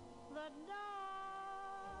the door.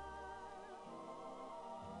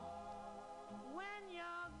 When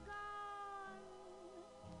you're gone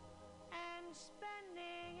and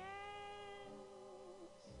spending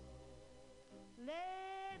ends,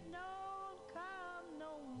 they don't come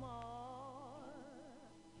no more.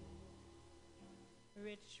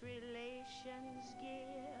 Rich relations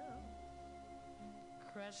give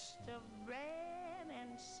crust of bread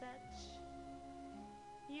and such.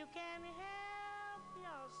 You can help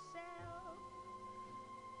yourself,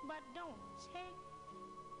 but don't take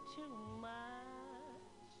too much.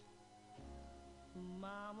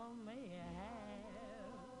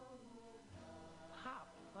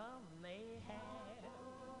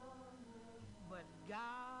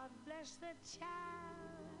 just the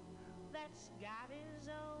child that's got his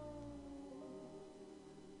own,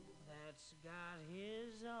 that's got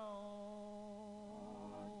his own.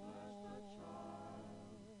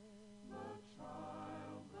 God bless the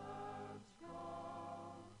child that's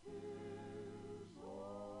got his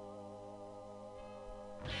own.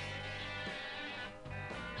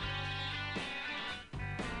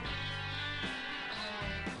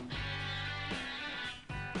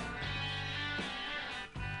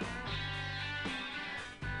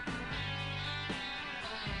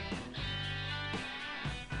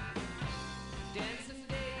 Dancing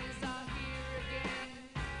days are here again.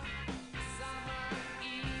 Summer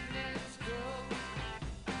evenings go.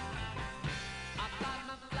 I got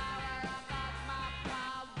my flower, I got my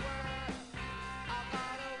power. I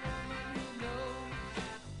got a woman who knows.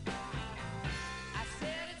 I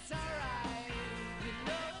said it's alright, you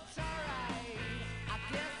know it's alright. I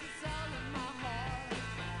guess it's all in my heart.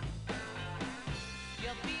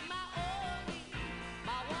 You'll be my only,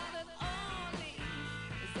 my one and only.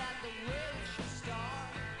 Is that the way it should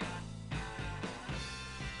start?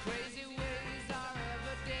 Crazy ways are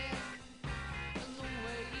evident in the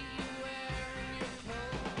way you wear your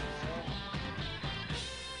clothes.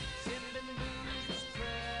 Sipping booze is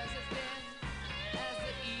president as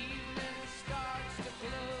the evening starts to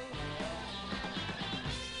close.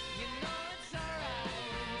 You know it's alright,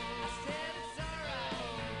 I said it's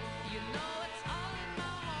alright. You know it's all in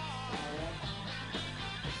my heart.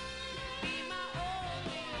 Be my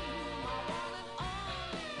only, my one and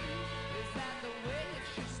only. Is that the way it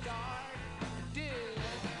should start? Dude.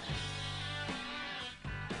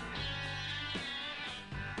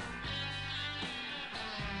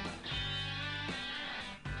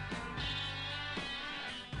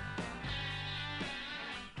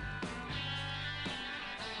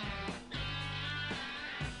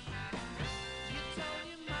 You told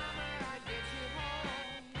your mama I'd get you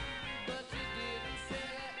home, but you didn't say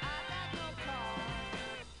that I got no car.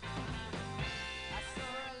 I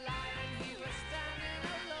saw a lion, he was standing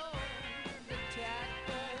alone, the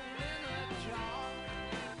tadpole in a jar.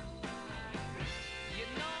 You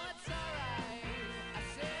know it's alright, I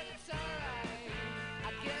said it's alright.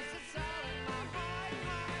 I guess it's all in my heart,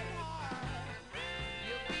 heart.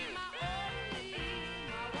 You'll be my only,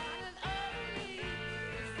 my one and only.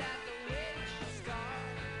 Is that the way it should start?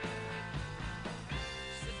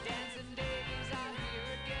 So dancing days are here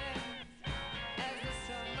again as the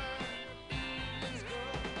summer evenings go.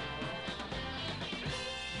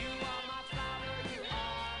 You are my flower, you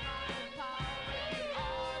are my power, you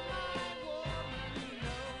are my woman who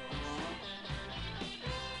knows.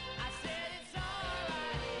 I said it's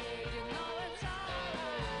alright, you know it's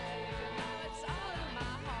alright, you know it's all in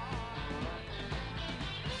my heart.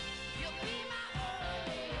 You'll be my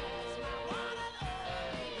only, yes, my one and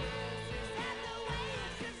only, yes. Is that the way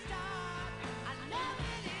it should start? I know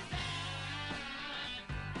it is.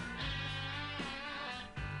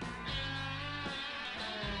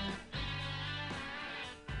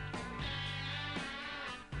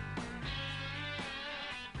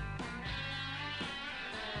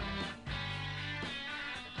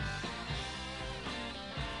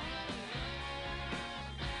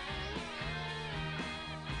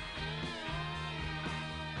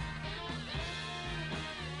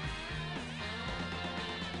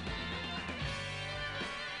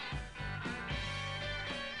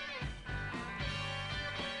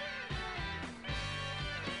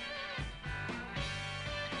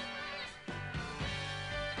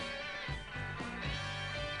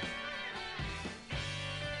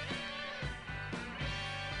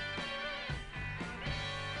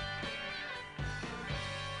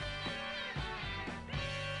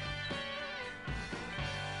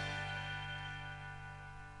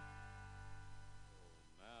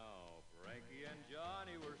 Now, Frankie and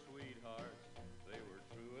Johnny were sweethearts. They were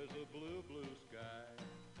true as a blue, blue sky.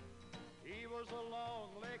 He was a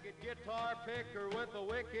long-legged guitar picker with a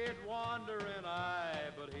wicked wandering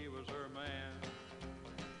eye, but he was her man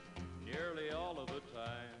nearly all of the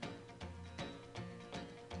time.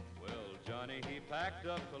 Well, Johnny, he packed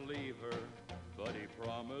up to leave her, but he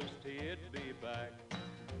promised he'd be back.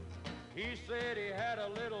 He said he had a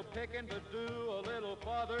little picking to do a little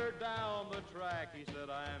farther down the track. He said,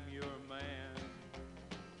 I'm your man,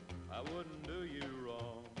 I wouldn't do you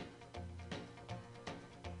wrong.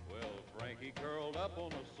 Well, Frankie curled up on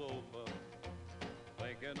the sofa,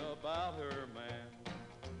 thinking about her man.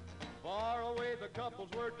 Far away the couples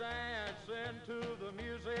were dancing to the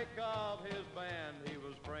music of his band. He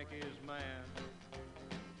was Frankie's man,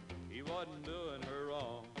 he wasn't doing her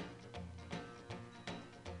wrong.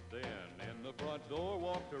 Then in the front door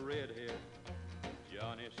walked a redhead,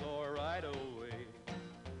 Johnny saw her right away.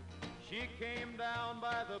 She came down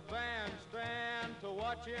by the bandstand to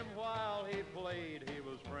watch him while he played. He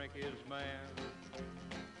was Frankie's man,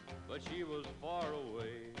 but she was far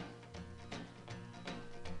away.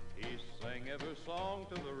 He sang every song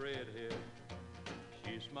to the redhead.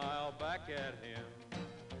 She smiled back at him.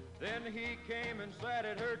 Then he came and sat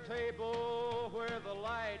at her table where the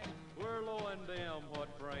lights were low and dim. What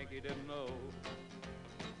Frankie didn't know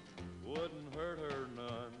wouldn't hurt her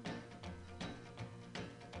none.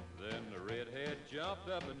 Then the redhead jumped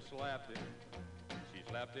up and slapped him. She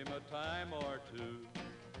slapped him a time or two.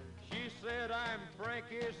 She said, I'm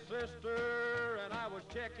Frankie's sister, and I was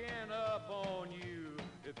checking up on you.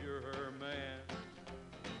 If you're her man,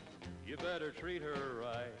 you better treat her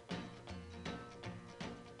right.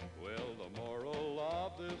 Well, the moral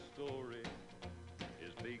of this story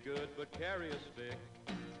is be good but carry a stick.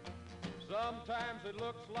 Sometimes it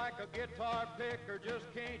looks like a guitar pick or just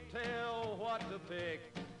can't tell what to pick.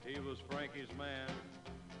 He was Frankie's man,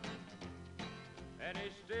 and he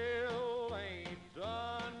still ain't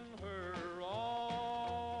done her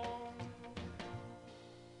wrong.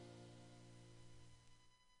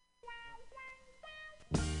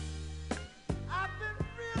 I've been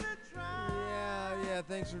really trying. Yeah,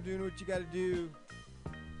 thanks for doing what you got to do.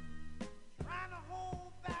 Trying to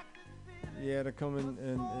hold back this feeling. Yeah, to come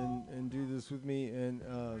and do this with me. And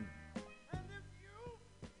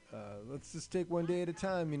let's just take one day at a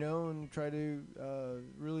time, and try to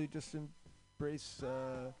really just embrace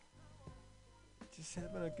just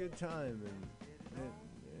having a good time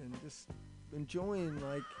and just enjoying,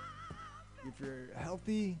 like, if you're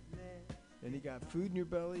healthy and you got food in your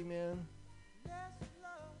belly, man,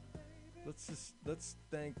 let's just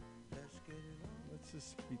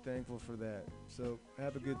be thankful for that. So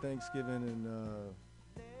have a good Thanksgiving, and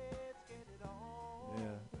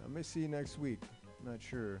I may see you next week. I'm not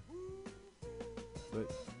sure,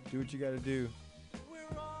 but do what you got to do.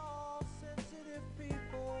 We're all sensitive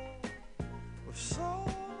people with so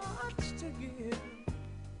much to give.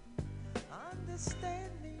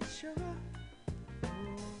 Understand each other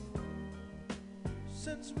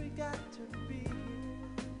since we got to be.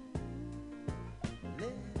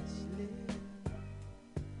 Let's live.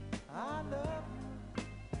 I love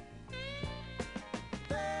you.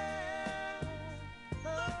 There's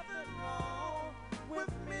nothing wrong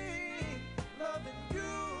with me loving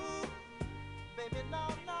you, baby, no.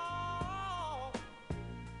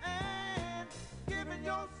 And giving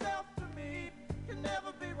yourself to me can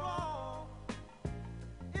never be wrong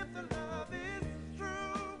if the love is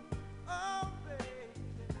true. Oh, baby,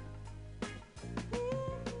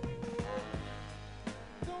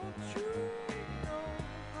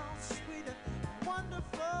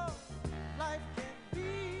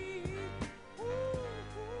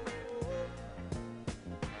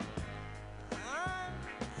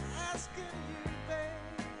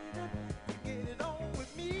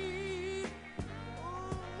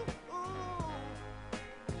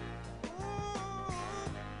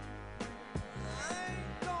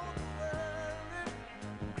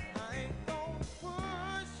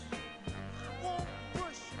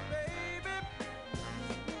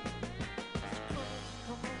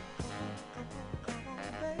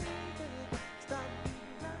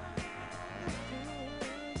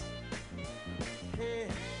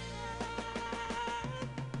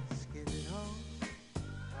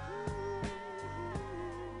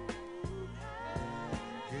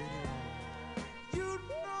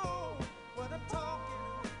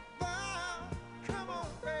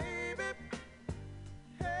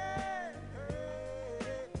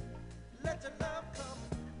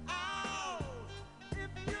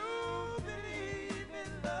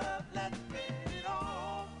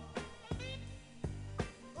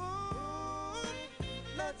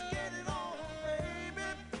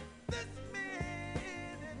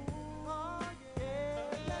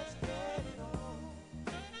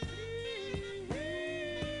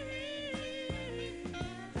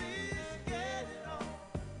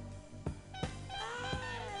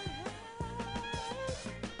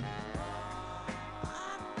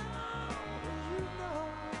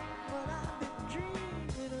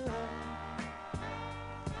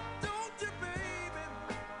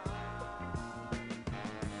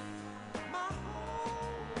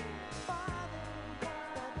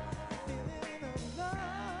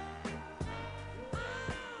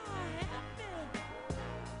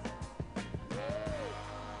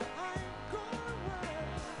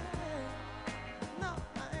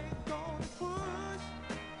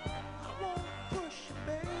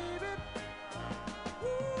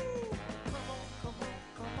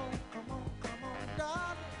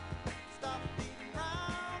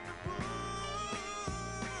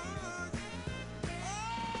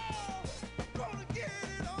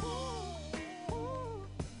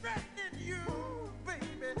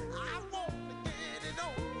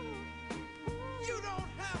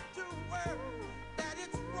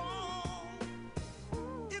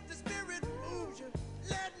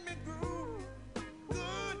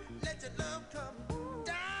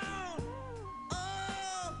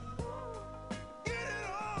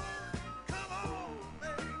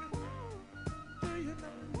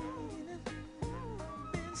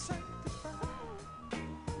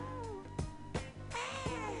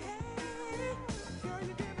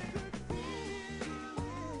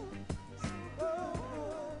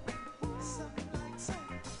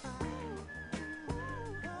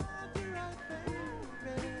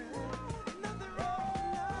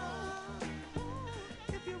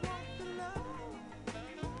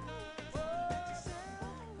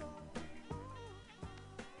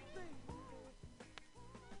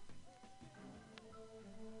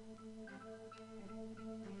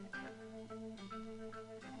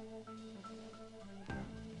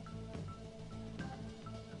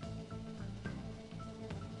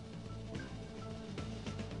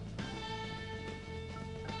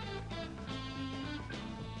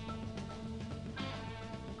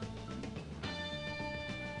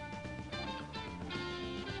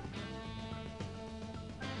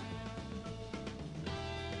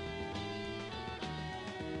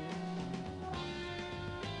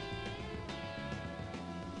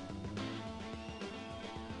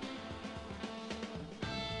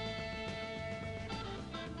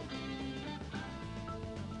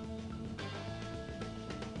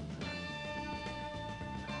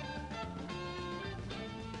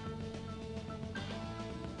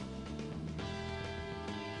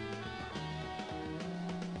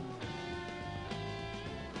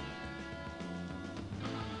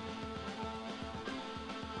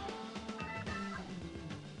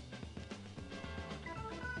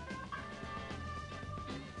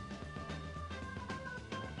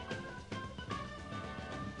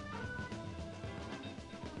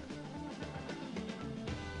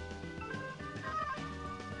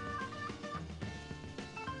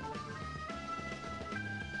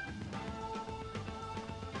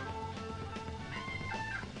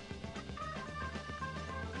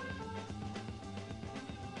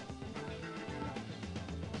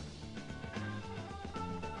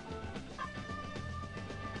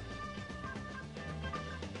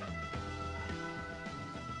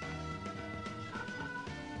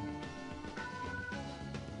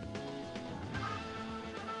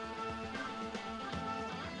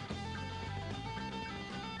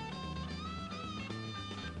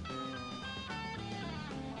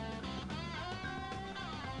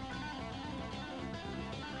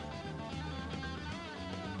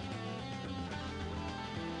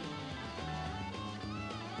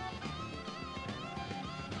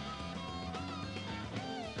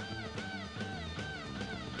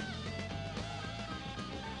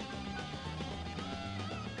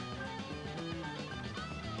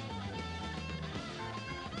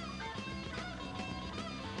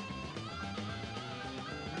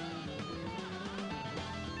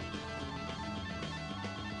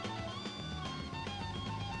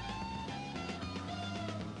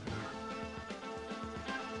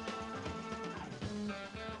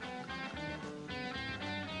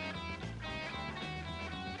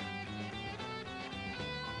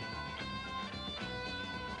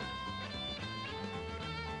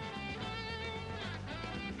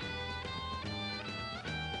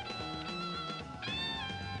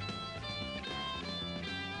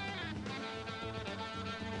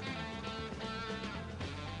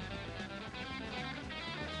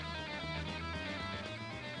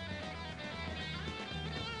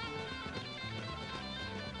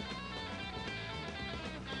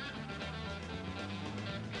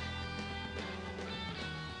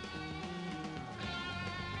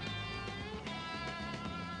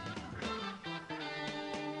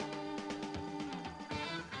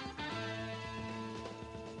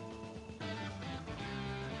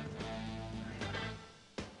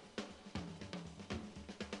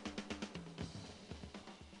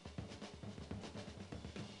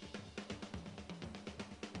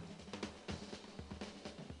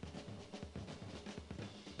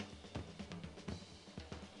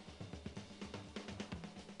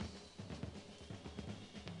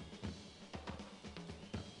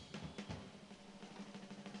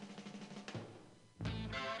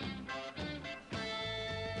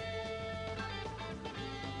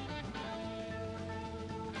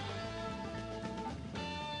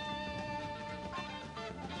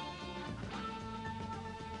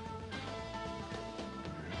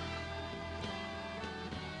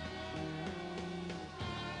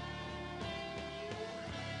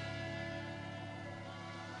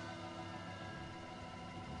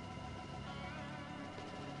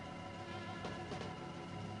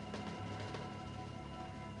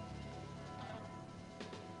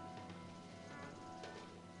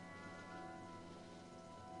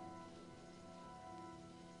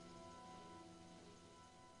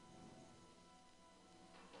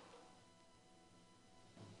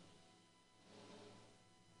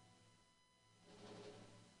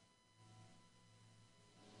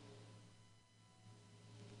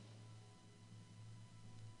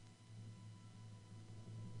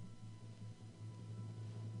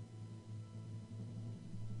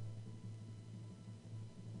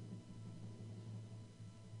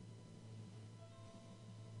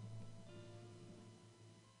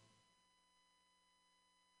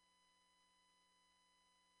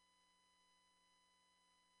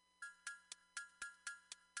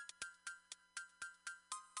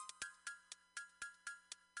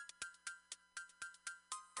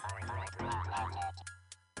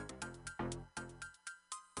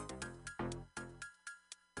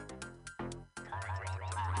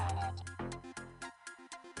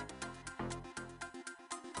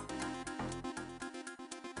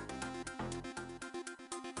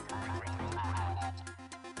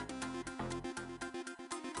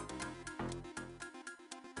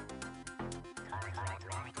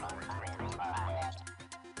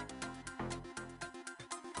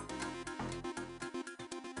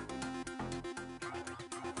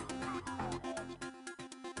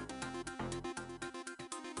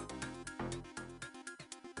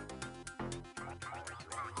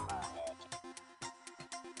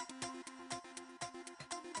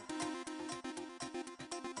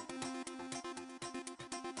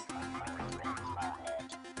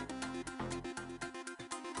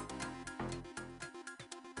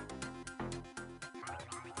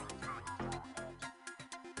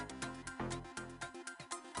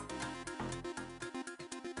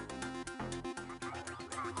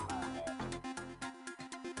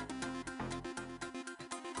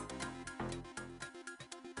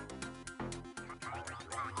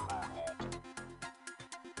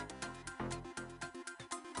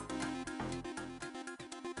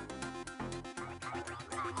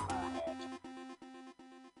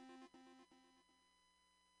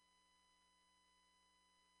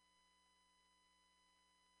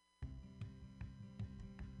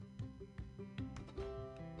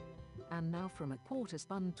 And now from a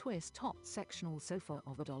quarter-spun twist-top sectional sofa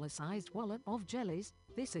of a dollar-sized wallet of jellies,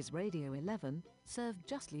 this is Radio 11, served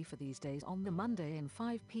justly for these days on the Monday and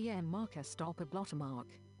 5 p.m. marker stop a blotter mark.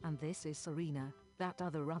 And this is Serena, that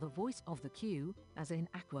other voice of the queue, as in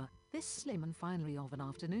Aqua. This slim and finery of an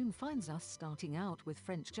afternoon finds us starting out with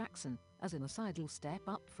French Jackson, as in a sidle step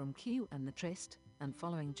up from Q and the Tryst, and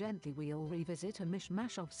following gently we'll revisit a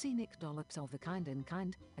mishmash of scenic dollops of the kind in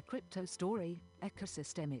kind, a crypto story,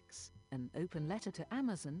 ecosystemics, an open letter to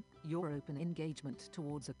Amazon, your open engagement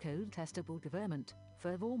towards a code-testable government,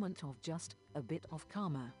 fervorment of just a bit of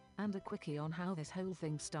karma, and a quickie on how this whole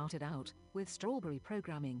thing started out, with strawberry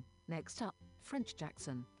programming. Next up, French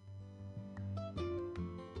Jackson.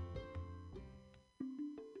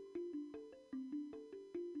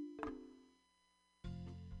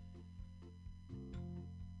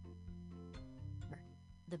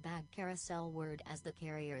 The bag carousel word as the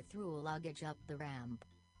carrier threw luggage up the ramp.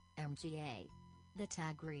 MGA. The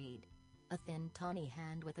tag read. A thin tawny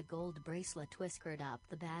hand with a gold bracelet whiskered up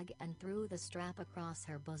the bag and threw the strap across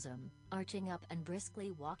her bosom, arching up and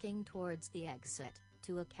briskly walking towards the exit,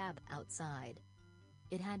 to a cab outside.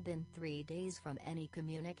 It had been 3 days from any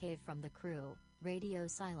communique from the crew, radio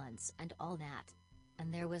silence and all that.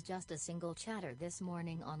 And there was just a single chatter this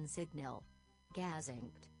morning on Signal.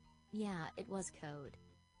 Gazinked. Yeah, it was code.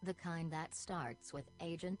 The kind that starts with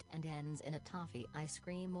agent and ends in a toffee ice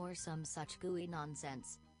cream or some such gooey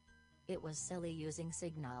nonsense. It was silly using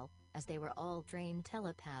Signal, as they were all trained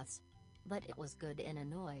telepaths. But it was good in a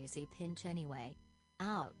noisy pinch anyway.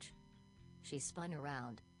 Ouch. She spun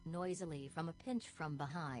around, noisily from a pinch from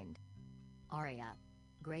behind. Aria.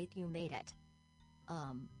 Great you made it.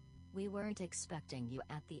 We weren't expecting you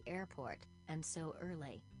at the airport, and so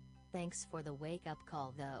early. Thanks for the wake-up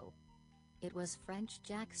call though. It was French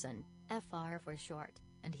Jackson, FR for short,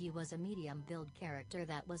 and he was a medium-build character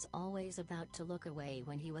that was always about to look away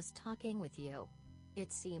when he was talking with you.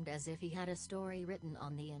 It seemed as if he had a story written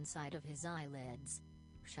on the inside of his eyelids.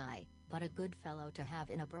 Shy, but a good fellow to have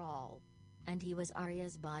in a brawl. And he was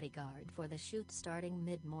Arya's bodyguard for the shoot starting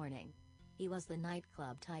mid-morning. He was the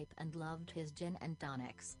nightclub type and loved his gin and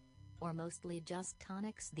tonics. Or mostly just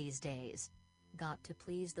tonics these days. Got to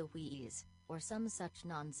please the wheeze, or some such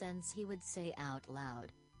nonsense he would say out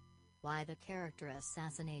loud. Why the character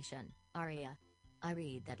assassination, Arya? I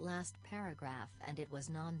read that last paragraph and it was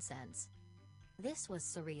nonsense. This was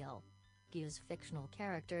surreal. Q's fictional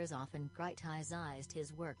characters often criticized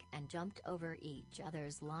his work and jumped over each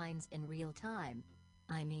other's lines in real time.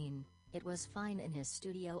 I mean, it was fine in his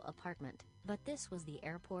studio apartment, but this was the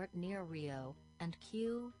airport near Rio, and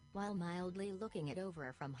Q, while mildly looking it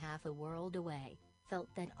over from half a world away, felt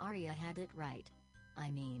that Arya had it right. I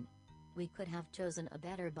mean, we could have chosen a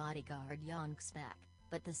better bodyguard Yonkspec,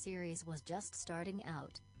 but the series was just starting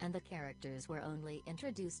out, and the characters were only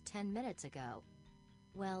introduced 10 minutes ago.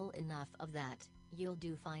 Well, enough of that, you'll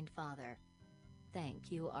do fine, father.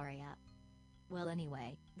 Thank you, Arya. Well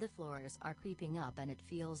anyway, the floors are creeping up and it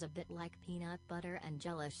feels a bit like peanut butter and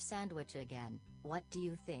jellish sandwich again. What do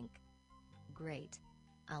you think? Great.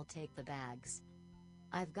 I'll take the bags.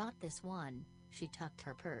 I've got this one. She tucked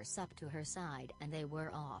her purse up to her side and they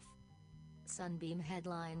were off. Sunbeam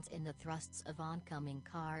headlines in the thrusts of oncoming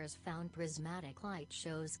cars found prismatic light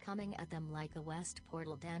shows coming at them like a West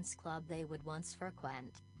Portal dance club they would once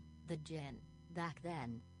frequent. The gin, back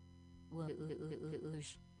then.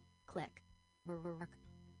 Whoosh. Click. Brrrk.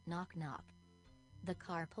 Knock knock. The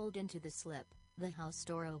car pulled into the slip, the house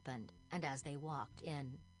door opened, and as they walked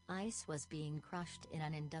in, ice was being crushed in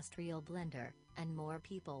an industrial blender, and more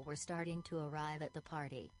people were starting to arrive at the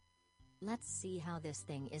party. Let's see how this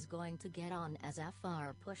thing is going to get on as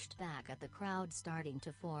FR pushed back at the crowd starting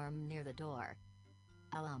to form near the door.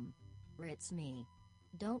 It's me.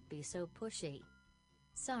 Don't be so pushy.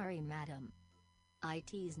 Sorry madam.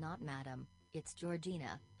 It's not madam, it's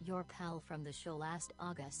Georgina, your pal from the show last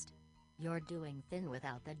August. You're doing thin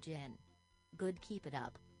without the gin. Good, keep it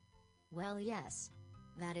up. Well yes.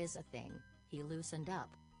 That is a thing, he loosened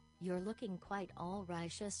up. You're looking quite all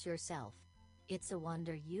righteous yourself. It's a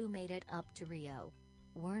wonder you made it up to Rio.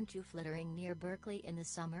 Weren't you flittering near Berkeley in the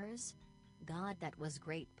summers? God, that was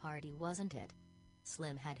great party, wasn't it?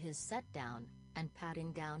 Slim had his set down, and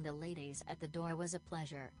patting down the ladies at the door was a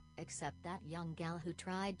pleasure, except that young gal who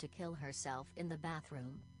tried to kill herself in the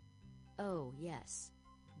bathroom. Oh yes.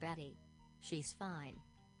 Betty. She's fine.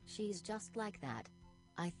 She's just like that.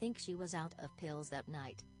 I think she was out of pills that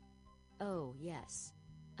night. Oh yes.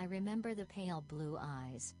 I remember the pale blue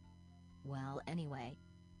eyes. Well anyway.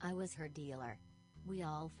 I was her dealer. We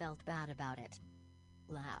all felt bad about it.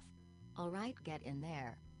 Laugh. Alright, get in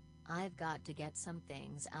there. I've got to get some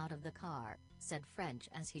things out of the car, said French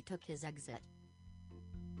as he took his exit.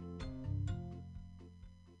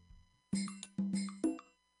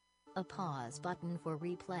 A pause button for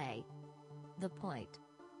replay. The point.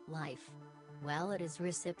 Life. Well, it is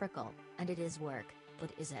reciprocal, and it is work,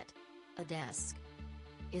 but is it? A desk.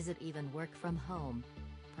 Is it even work from home?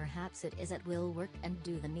 Perhaps it is at will work and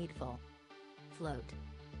do the needful. Float.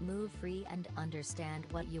 Move free and understand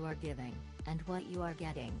what you are giving, and what you are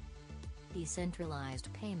getting. Decentralized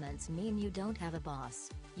payments mean you don't have a boss,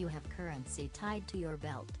 you have currency tied to your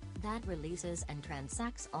belt, that releases and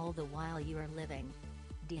transacts all the while you are living.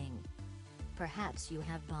 Ding. Perhaps you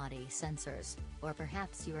have body sensors, or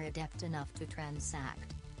perhaps you are adept enough to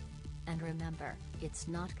transact. And remember, it's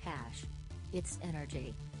not cash. It's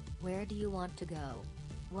energy. Where do you want to go?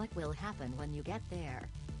 What will happen when you get there?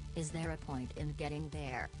 Is there a point in getting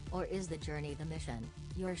there, or is the journey the mission?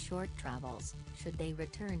 Your short travels, should they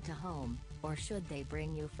return to home, or should they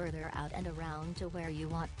bring you further out and around to where you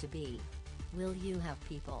want to be? Will you have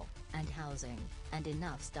people, and housing, and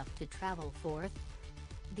enough stuff to travel forth?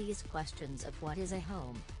 These questions of what is a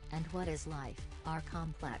home, and what is life, are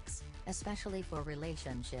complex, especially for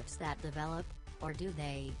relationships that develop, or do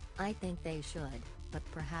they? I think they should, but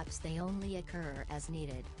perhaps they only occur as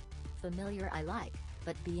needed. Familiar I like,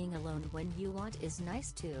 but being alone when you want is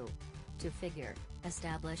nice too. To figure,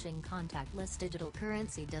 establishing contactless digital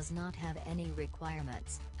currency does not have any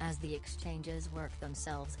requirements, as the exchanges work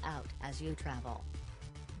themselves out as you travel.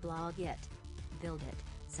 Blog it. Build it,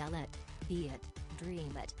 sell it, be it,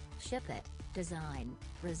 dream it, ship it, design,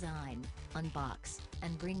 resign, unbox,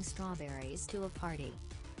 and bring strawberries to a party.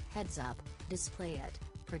 Heads up, display it,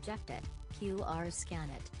 project it, QR scan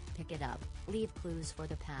it, pick it up, leave clues for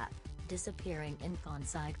the path. Disappearing ink on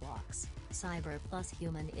sidewalks. Cyber plus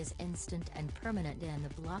human is instant and permanent in the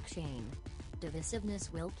blockchain.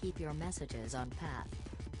 Divisiveness will keep your messages on path.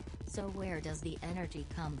 So where does the energy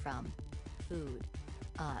come from? Food.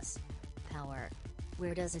 Us. Power.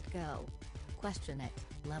 Where does it go? Question it,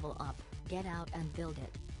 level up, get out and build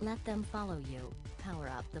it, let them follow you, power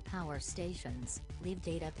up the power stations, leave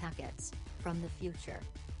data packets, from the future.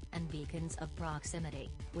 And beacons of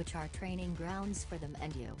proximity, which are training grounds for them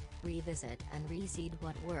and you, revisit and reseed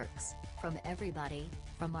what works, from everybody,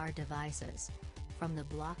 from our devices. From the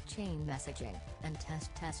blockchain messaging, and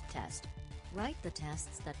test. Write the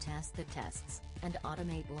tests that test the tests, and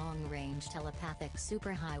automate long-range telepathic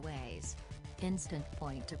superhighways. Instant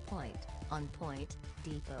point-to-point, on-point,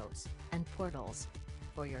 depots, and portals.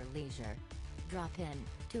 For your leisure. Drop in,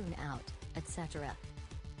 tune out, etc.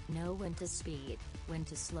 Know when to speed, when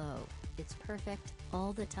to slow, it's perfect,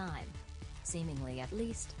 all the time. Seemingly at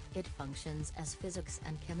least, it functions as physics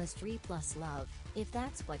and chemistry plus love, if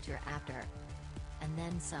that's what you're after. And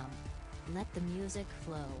then some. Let the music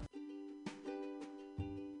flow.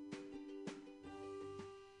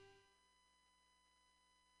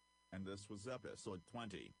 And this was episode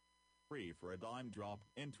 20. Free for a dime drop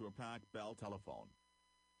into a pack bell telephone.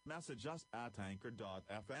 Message us at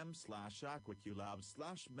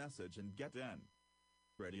anchor.fm/aquaculab/message and get in.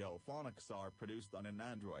 Radiophonics are produced on an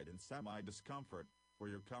Android in semi-discomfort, for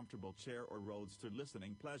your comfortable chair or roads to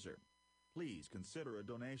listening pleasure. Please consider a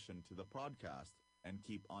donation to the podcast, and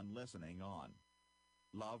keep on listening on.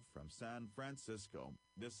 Love from San Francisco,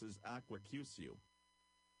 this is AquaQCU.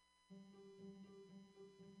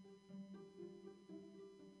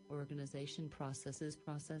 Organization process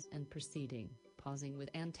and proceeding, pausing with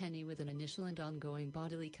antennae with an initial and ongoing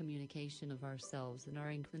bodily communication of ourselves and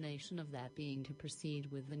our inclination of that being to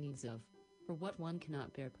proceed with the needs of, for what one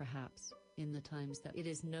cannot bear perhaps, in the times that it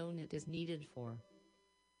is known it is needed for.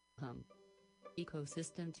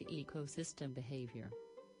 Ecosystem to ecosystem behavior.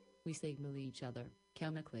 We signal each other,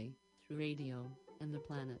 chemically, through radio, and the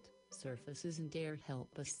planet, surfaces and air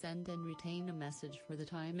help us send and retain a message for the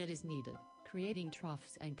time it is needed, creating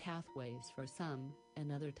troughs and pathways for some,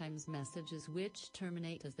 and other times messages which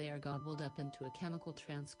terminate as they are gobbled up into a chemical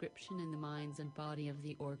transcription in the minds and body of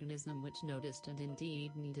the organism which noticed and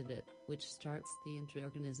indeed needed it, which starts the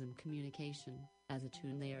intra-organism communication, as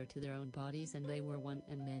attuned they are to their own bodies and they were one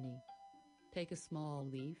and many. Take a small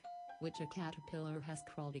leaf, which a caterpillar has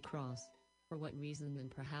crawled across. For what reason? Then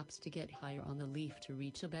perhaps to get higher on the leaf to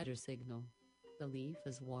reach a better signal. The leaf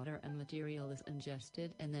is water and material is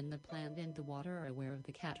ingested, and then the plant and the water are aware of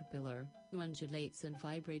the caterpillar, who undulates and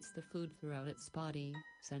vibrates the food throughout its body,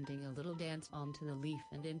 sending a little dance onto the leaf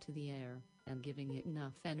and into the air, and giving it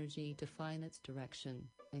enough energy to find its direction,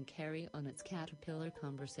 and carry on its caterpillar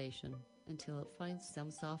conversation, until it finds some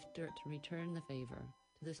soft dirt to return the favor,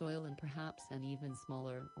 to the soil, and perhaps an even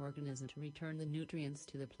smaller organism to return the nutrients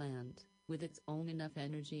to the plant, with its own enough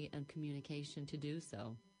energy and communication to do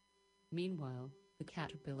so. Meanwhile, the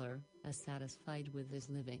caterpillar, as satisfied with his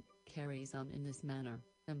living, carries on in this manner,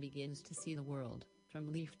 and begins to see the world,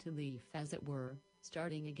 from leaf to leaf as it were,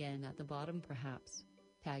 starting again at the bottom perhaps,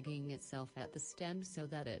 tagging itself at the stem so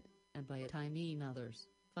that it, and by it I mean others,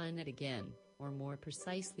 find it again, or more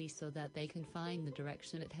precisely so that they can find the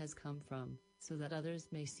direction it has come from, so that others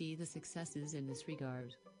may see the successes in this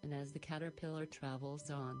regard. And as the caterpillar travels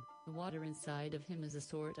on, the water inside of him is a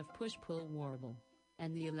sort of push-pull warble,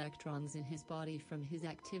 and the electrons in his body from his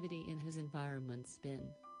activity in his environment spin,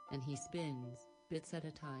 and he spins, bits at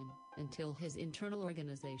a time, until his internal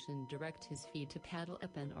organization direct his feet to paddle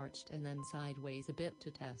up and arched and then sideways a bit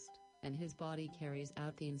to test, and his body carries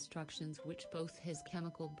out the instructions which both his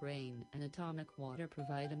chemical brain and atomic water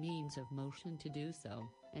provide a means of motion to do so,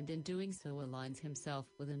 and in doing so aligns himself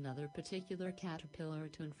with another particular caterpillar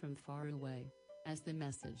to and from far away. As the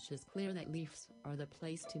message is clear that leaves are the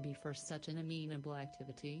place to be for such an amenable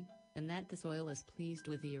activity, and that the soil is pleased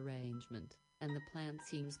with the arrangement, and the plant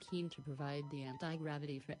seems keen to provide the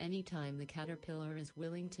anti-gravity for any time the caterpillar is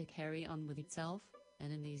willing to carry on with itself,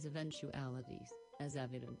 and in these eventualities, as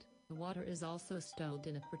evident, the water is also stowed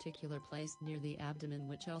in a particular place near the abdomen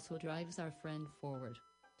which also drives our friend forward,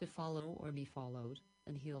 to follow or be followed,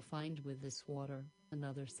 and he'll find with this water,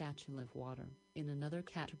 another satchel of water, in another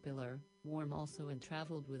caterpillar, warm also and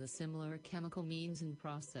traveled with a similar chemical means and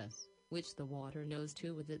process, which the water knows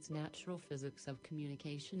too with its natural physics of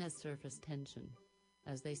communication as surface tension.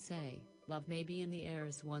 As they say, love may be in the air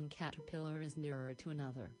as one caterpillar is nearer to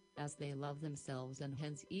another, as they love themselves and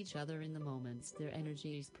hence each other in the moments their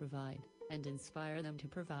energies provide, and inspire them to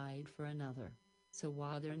provide for another. So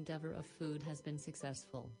while their endeavor of food has been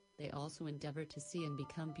successful, they also endeavor to see and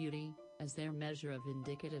become beauty, as their measure of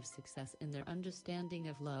indicative success in their understanding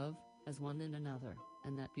of love, as one in another,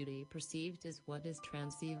 and that beauty perceived is what is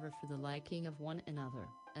transceiver for the liking of one another,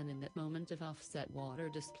 and in that moment of offset water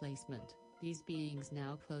displacement, these beings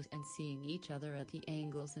now close and seeing each other at the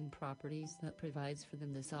angles and properties that provides for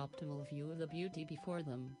them this optimal view of the beauty before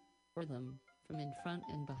them, for them, from in front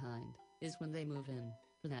and behind, is when they move in,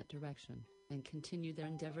 for that direction, and continue their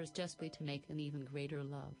endeavors justly to make an even greater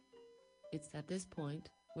love. It's at this point,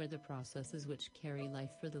 where the processes which carry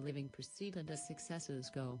life for the living proceed and as successes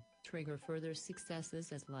go, trigger further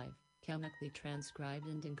successes as life, chemically transcribed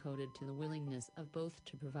and encoded to the willingness of both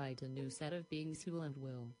to provide a new set of beings who and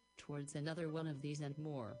will, towards another one of these and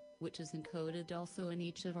more, which is encoded also in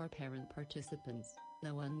each of our parent participants,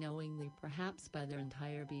 though unknowingly perhaps by their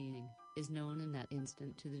entire being, is known in that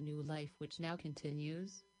instant to the new life which now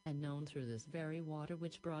continues, and known through this very water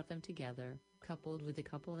which brought them together, coupled with the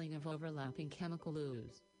coupling of overlapping chemical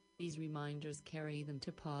ooze. These reminders carry them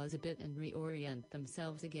to pause a bit and reorient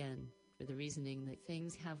themselves again, for the reasoning that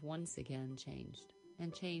things have once again changed,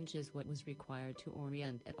 and change is what was required to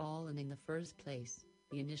orient at all and in the first place.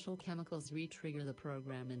 The initial chemicals re-trigger the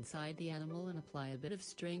program inside the animal and apply a bit of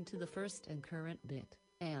string to the first and current bit,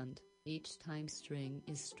 and, each time string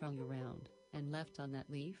is strung around, and left on that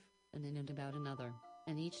leaf, and in and about another,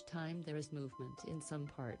 and each time there is movement in some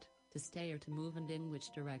part, to stay or to move and in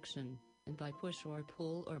which direction, and by push or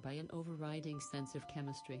pull or by an overriding sense of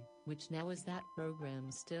chemistry, which now is that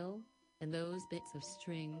program still, and those bits of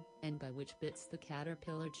string, and by which bits the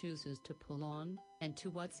caterpillar chooses to pull on, and to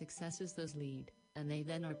what successes those lead, and they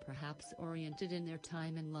then are perhaps oriented in their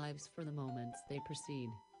time and lives for the moments they proceed.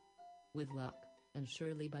 With luck, and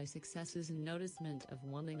surely by successes and noticement of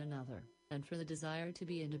one in another, and for the desire to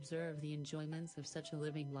be and observe the enjoyments of such a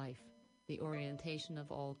living life, the orientation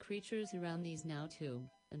of all creatures around these now too,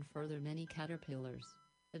 and further many caterpillars,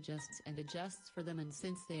 adjusts for them, and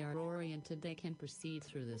since they are oriented they can proceed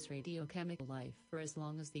through this radiochemical life for as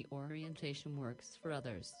long as the orientation works for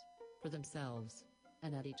others, for themselves,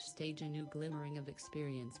 and at each stage a new glimmering of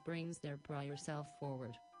experience brings their prior self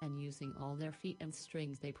forward, and using all their feet and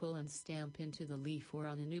strings they pull and stamp into the leaf or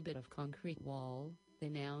on a new bit of concrete wall, they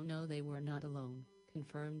now know they were not alone,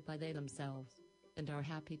 confirmed by they themselves, and are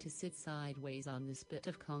happy to sit sideways on this bit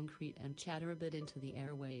of concrete and chatter a bit into the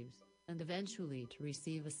airwaves, and eventually to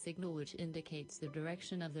receive a signal which indicates the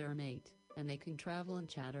direction of their mate, and they can travel and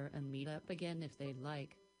chatter and meet up again if they'd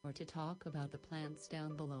like, or to talk about the plants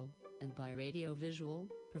down below, and by radio visual,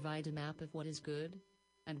 provide a map of what is good,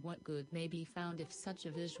 and what good may be found if such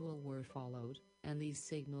a visual were followed, and these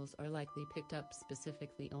signals are likely picked up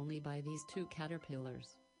specifically only by these two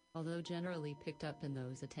caterpillars, although generally picked up in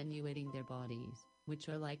those attenuating their bodies, which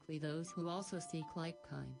are likely those who also seek like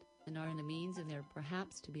kind, and are in a means of their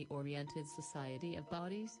perhaps to be oriented society of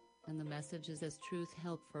bodies, and the messages as truth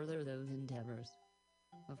help further those endeavors.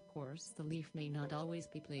 Of course, the leaf may not always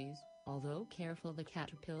be pleased, although careful the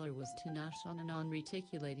caterpillar was to gnash on a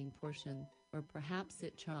non-reticulating portion, or perhaps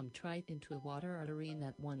it chomped right into a water artery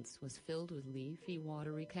that once was filled with leafy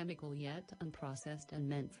watery chemical yet unprocessed and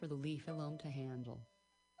meant for the leaf alone to handle.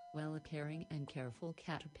 Well, a caring and careful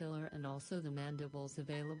caterpillar and also the mandibles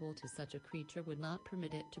available to such a creature would not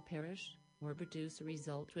permit it to perish, or produce a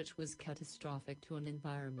result which was catastrophic to an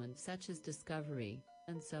environment such as discovery,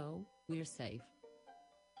 and so, we're safe.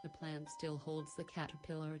 The plant still holds the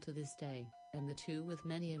caterpillar to this day, and the two with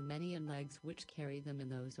many and legs which carry them in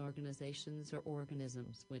those organizations or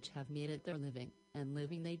organisms which have made it their living, and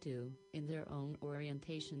living they do, in their own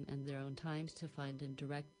orientation and their own times to find and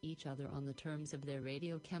direct each other on the terms of their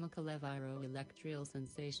radiochemical electrical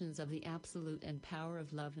sensations of the absolute and power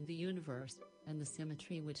of love in the universe, and the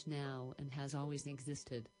symmetry which now and has always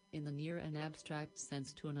existed, in the near and abstract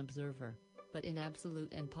sense to an observer, but in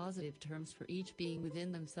absolute and positive terms for each being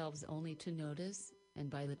within themselves only to notice, and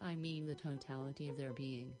by that I mean the totality of their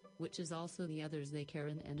being, which is also the others they care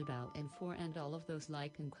in and about and for and all of those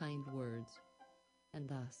like and kind words. And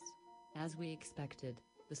thus, as we expected,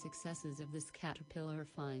 the successes of this caterpillar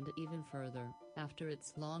find it even further, after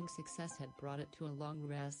its long success had brought it to a long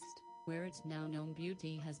rest, where its now known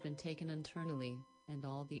beauty has been taken internally, and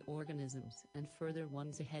all the organisms and further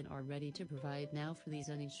ones ahead are ready to provide now for these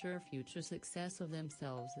and ensure future success of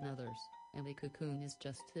themselves and others, and the cocoon is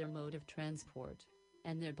just their mode of transport,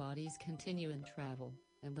 and their bodies continue in travel,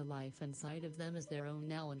 and the life inside of them is their own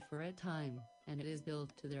now and for a time, and it is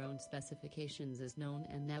built to their own specifications as known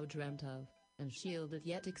and now dreamt of, and shielded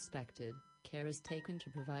yet expected. Care is taken to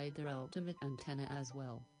provide their ultimate antenna as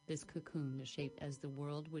well. This cocoon is shaped as the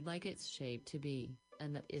world would like its shape to be,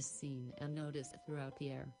 and that is seen and noticed throughout the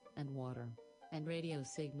air, and water, and radio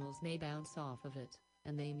signals may bounce off of it,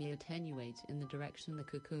 and they may attenuate in the direction the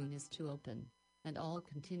cocoon is to open, and all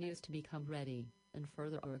continues to become ready, and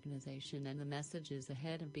further organization and the messages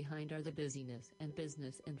ahead and behind are the busyness and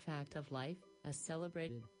business in fact of life, as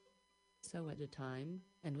celebrated. So at a time,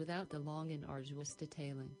 and without the long and arduous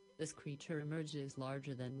detailing, this creature emerges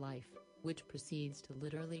larger than life, which proceeds to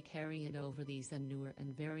literally carry it over these and newer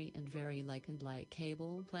and very like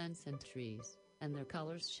cable plants and trees, and their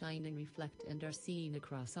colors shine and reflect and are seen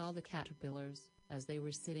across all the caterpillars, as they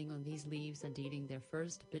were sitting on these leaves and eating their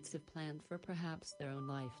first bits of plant for perhaps their own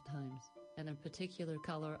lifetimes, and a particular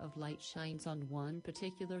color of light shines on one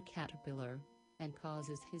particular caterpillar, and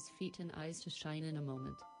causes his feet and eyes to shine in a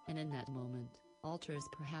moment, and in that moment, alters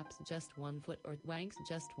perhaps just 1 foot or wanks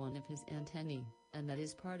just one of his antennae, and that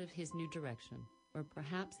is part of his new direction, or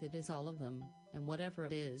perhaps it is all of them, and whatever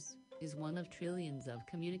it is one of trillions of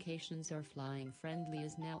communications our flying friendly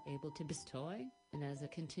is now able to bestow, and as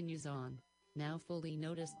it continues on, now fully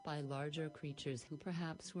noticed by larger creatures who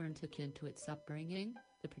perhaps weren't akin to its upbringing,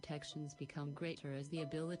 the protections become greater as the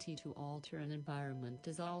ability to alter an environment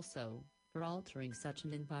is also. For altering such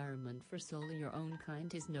an environment for solely your own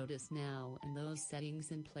kind is noticed now, and those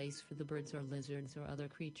settings in place for the birds or lizards or other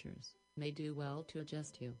creatures may do well to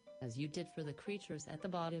adjust you, as you did for the creatures at the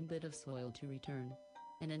bottom bit of soil to return.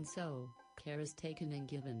 And so, care is taken and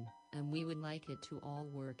given, and we would like it to all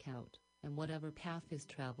work out, and whatever path is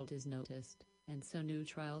traveled is noticed, and so new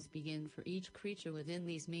trials begin for each creature within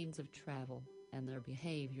these means of travel, and their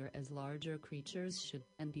behavior as larger creatures should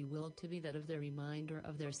and be willed to be that of their reminder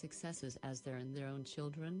of their successes as they're in their own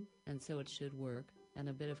children, and so it should work, and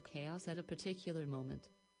a bit of chaos at a particular moment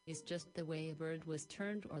is just the way a bird was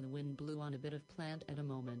turned or the wind blew on a bit of plant at a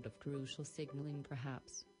moment of crucial signaling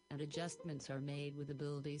perhaps, and adjustments are made with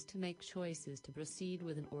abilities to make choices to proceed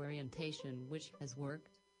with an orientation which has worked,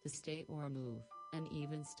 to stay or move, and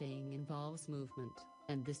even staying involves movement,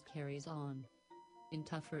 and this carries on. In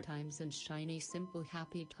tougher times and shiny simple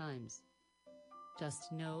happy times.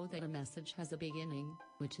 Just know that a message has a beginning,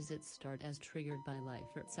 which is its start as triggered by life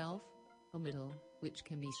itself, a middle, which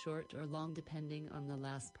can be short or long depending on the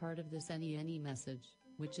last part of this any message,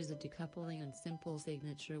 which is a decoupling and simple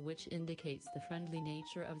signature which indicates the friendly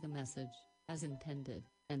nature of the message, as intended,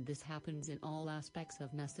 and this happens in all aspects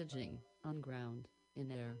of messaging, on ground, in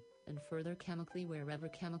air, and further chemically wherever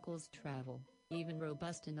chemicals travel. Even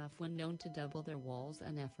robust enough when known to double their walls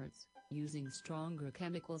and efforts, using stronger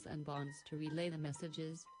chemicals and bonds to relay the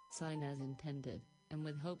messages, sign as intended, and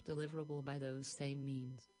with hope deliverable by those same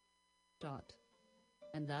means.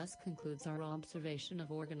 And thus concludes our observation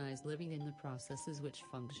of organized living in the processes which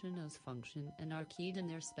function as function and are keyed in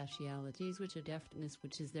their specialities which a deftness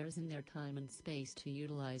which is theirs in their time and space to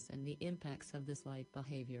utilize and the impacts of this light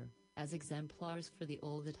behavior. As exemplars for the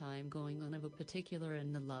all the time going on of a particular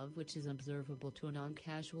and the love which is observable to a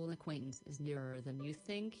non-casual acquaintance is nearer than you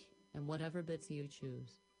think, and whatever bits you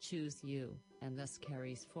choose you, and thus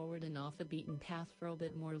carries forward an off-the-beaten path for a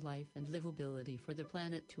bit more life and livability for the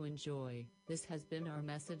planet to enjoy. This has been our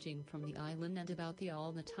messaging from the island and about the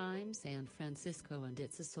all-the-time San Francisco and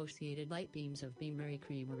its associated light beams of Beamery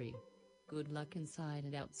Creamery. Good luck inside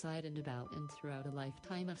and outside and about and throughout a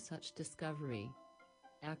lifetime of such discovery.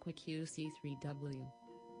 Aqua QC3W.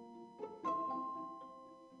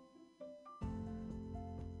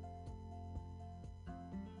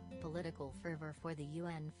 Political fervor for the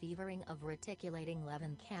UN fevering of reticulating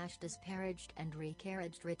leaven cash disparaged and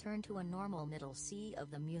recarriaged return to a normal middle sea of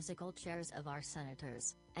the musical chairs of our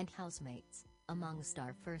senators and housemates, amongst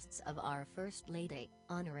our firsts of our First Lady,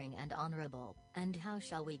 honoring and honorable, and how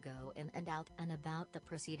shall we go in and out and about the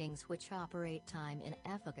proceedings which operate time in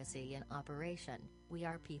efficacy in operation, we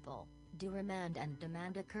are people, do remand and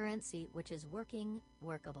demand a currency which is working,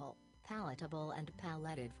 workable, palatable and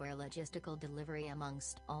paletted for logistical delivery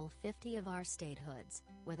amongst all 50 of our statehoods,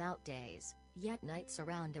 without days, yet nights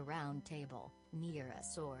around a round table, near a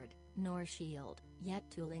sword, nor shield, yet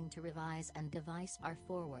tooling to revise and devise our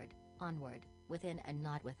forward, onward, within and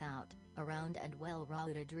not without, around and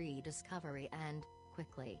well-routed rediscovery and,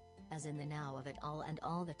 quickly, as in the now of it all and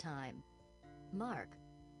all the time. Mark.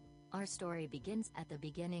 Our story begins at the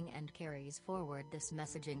beginning and carries forward this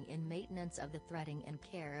messaging in maintenance of the threading and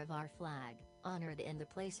care of our flag, honored in the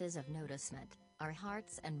places of noticement, our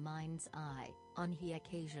hearts and mind's eye, on the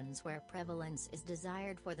occasions where prevalence is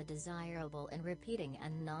desired for the desirable in repeating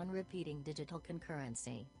and non-repeating digital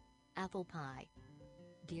concurrency. Apple pie.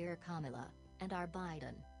 Dear Kamala, and our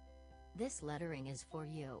Biden. This lettering is for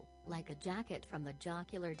you, like a jacket from the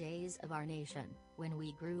jocular days of our nation, when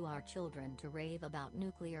we grew our children to rave about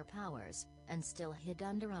nuclear powers, and still hid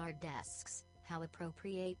under our desks, how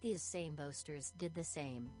appropriate these same boasters did the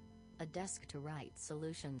same. A desk to write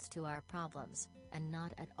solutions to our problems, and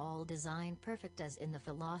not at all designed perfect as in the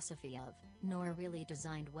philosophy of, nor really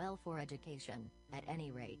designed well for education, at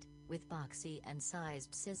any rate, with boxy and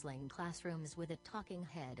sized sizzling classrooms with a talking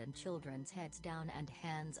head and children's heads down and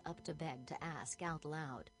hands up to beg to ask out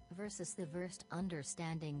loud, versus the versed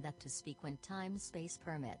understanding that to speak when time-space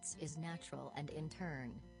permits is natural and in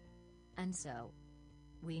turn. And so,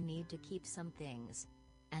 we need to keep some things.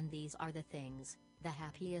 And these are the things, the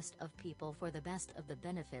happiest of people for the best of the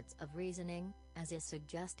benefits of reasoning, as is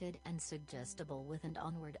suggested and suggestible with and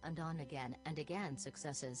onward and on again and again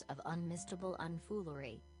successes of unmistable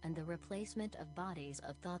unfoolery, and the replacement of bodies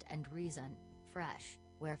of thought and reason, fresh,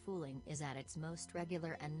 where fooling is at its most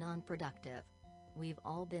regular and non-productive. We've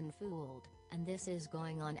all been fooled, and this is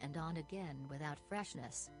going on and on again without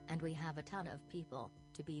freshness, and we have a ton of people,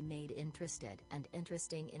 to be made interested and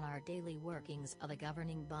interesting in our daily workings of a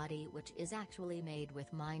governing body which is actually made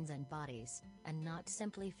with minds and bodies, and not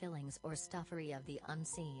simply fillings or stuffery of the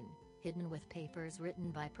unseen, hidden with papers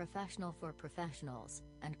written by professional for professionals,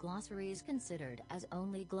 and glossaries considered as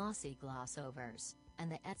only glossy glossovers,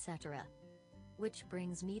 and the etc. Which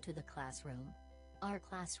brings me to the classroom. Our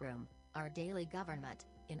classroom, our daily government,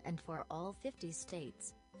 in and for all 50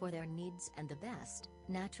 states, for their needs and the best,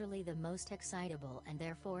 naturally the most excitable and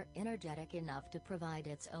therefore energetic enough to provide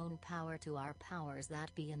its own power to our powers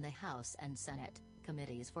that be in the House and Senate,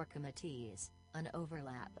 committees for committees, an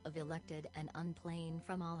overlap of elected and unplain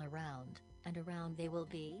from all around, and around they will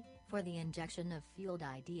be, for the injection of fueled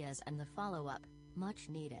ideas and the follow-up, much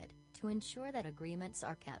needed, to ensure that agreements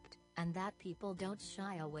are kept, and that people don't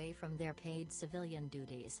shy away from their paid civilian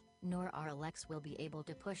duties, nor our elects will be able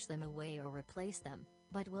to push them away or replace them,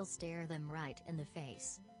 but will stare them right in the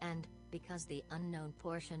face, and, because the unknown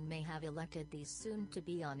portion may have elected these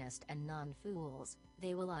soon-to-be honest and non-fools,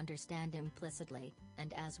 they will understand implicitly,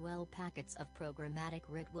 and as well packets of programmatic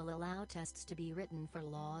writ will allow tests to be written for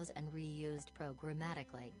laws and reused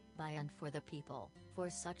programmatically, by and for the people, for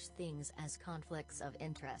such things as conflicts of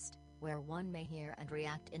interest, where one may hear and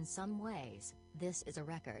react in some ways. This is a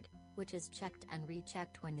record, which is checked and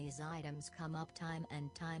rechecked when these items come up time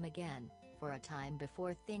and time again, for a time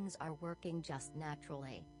before things are working just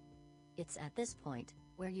naturally. It's at this point,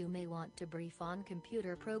 where you may want to brief on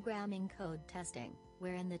computer programming code testing,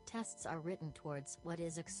 wherein the tests are written towards what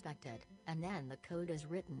is expected, and then the code is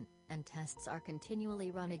written, and tests are continually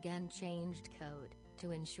run again changed code, to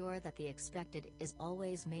ensure that the expected is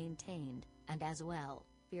always maintained, and as well,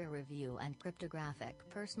 peer review and cryptographic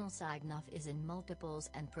personal sign-off is in multiples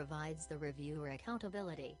and provides the reviewer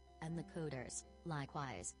accountability, and the coders,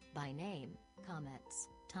 likewise, by name, comments,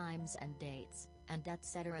 times and dates, and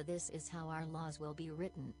etc. This is how our laws will be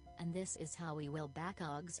written, and this is how we will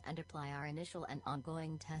backlogs and apply our initial and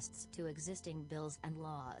ongoing tests to existing bills and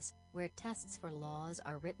laws, where tests for laws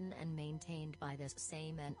are written and maintained by this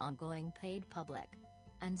same and ongoing paid public.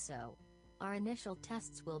 And so, our initial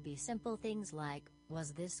tests will be simple things like,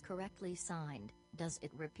 was this correctly signed, does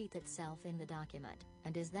it repeat itself in the document,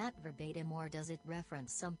 and is that verbatim or does it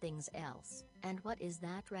reference something else, and what is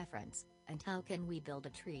that reference, and how can we build a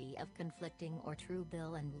tree of conflicting or true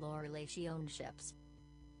bill and law relationships.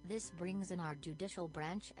 This brings in our judicial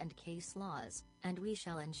branch and case laws, and we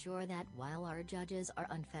shall ensure that while our judges are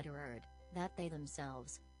unfettered, that they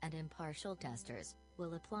themselves, and impartial testers,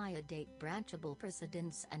 will apply a date-branchable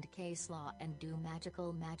precedents and case law and do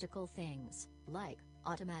magical things, like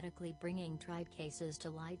automatically bringing tried cases to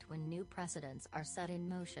light when new precedents are set in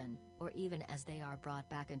motion, or even as they are brought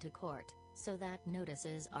back into court, so that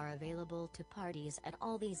notices are available to parties at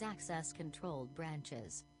all these access-controlled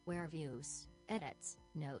branches, where views, edits,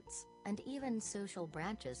 notes, and even social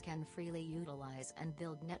branches can freely utilize and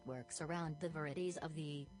build networks around the varieties of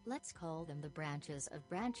the, let's call them the branches of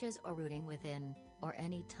branches or routing within, or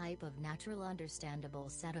any type of natural understandable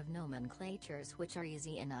set of nomenclatures which are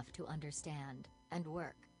easy enough to understand and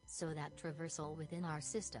work, so that traversal within our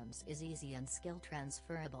systems is easy and skill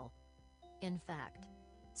transferable. In fact,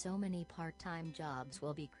 so many part-time jobs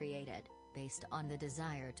will be created, based on the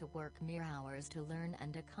desire to work mere hours to learn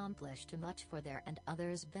and accomplish too much for their and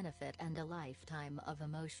others' benefit, and a lifetime of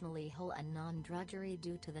emotionally whole and non-drudgery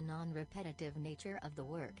due to the non-repetitive nature of the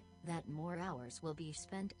work, that more hours will be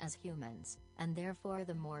spent as humans, and therefore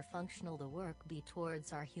the more functional the work be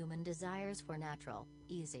towards our human desires for natural,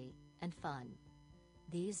 easy, and fun.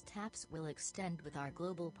 These taps will extend with our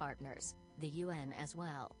global partners, the UN as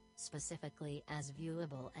well, specifically as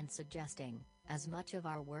viewable and suggesting, as much of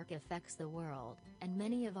our work affects the world, and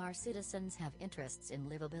many of our citizens have interests in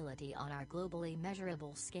livability on our globally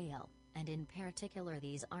measurable scale, and in particular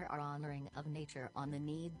these are our honoring of nature on the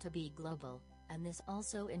need to be global, and this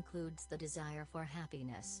also includes the desire for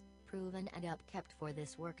happiness, proven and upkept for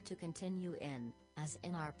this work to continue in, as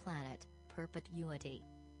in our planet, perpetuity.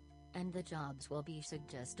 And the jobs will be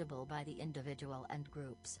suggestible by the individual and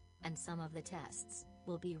groups, and some of the tests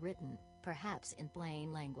will be written, perhaps in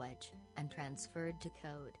plain language, and transferred to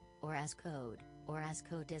code, or as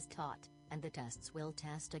code is taught, and the tests will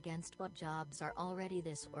test against what jobs are already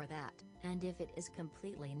this or that, and if it is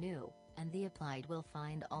completely new, and the applied will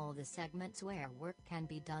find all the segments where work can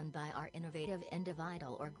be done by our innovative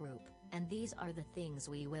individual or group, and these are the things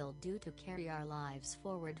we will do to carry our lives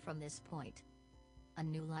forward from this point. A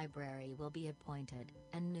new library will be appointed,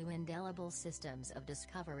 and new indelible systems of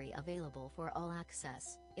discovery available for all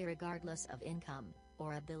access, irregardless of income,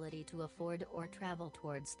 or ability to afford or travel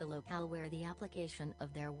towards the locale where the application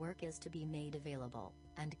of their work is to be made available,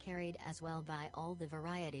 and carried as well by all the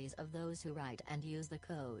varieties of those who write and use the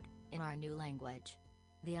code, in our new language.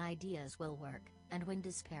 The ideas will work, and when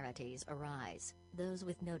disparities arise, those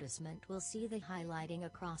with noticement will see the highlighting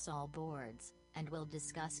across all boards, and will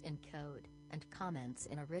discuss in code, and comments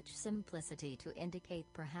in a rich simplicity to indicate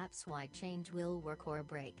perhaps why change will work or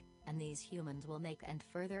break, and these humans will make and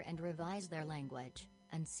further and revise their language,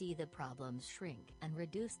 and see the problems shrink and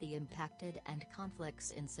reduce the impacted and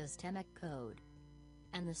conflicts in systemic code.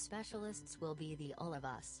 And the specialists will be the all of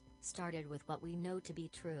us, started with what we know to be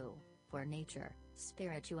true, for nature,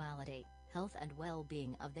 spirituality, health and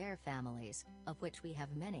well-being of their families, of which we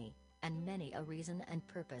have many, and many a reason and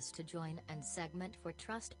purpose to join and segment for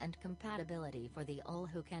trust and compatibility for the all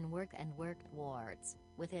who can work and work towards,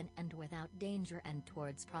 within and without danger and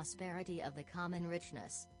towards prosperity of the common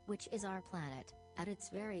richness, which is our planet, at its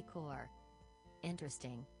very core.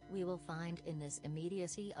 Interesting, we will find in this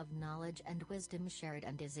immediacy of knowledge and wisdom shared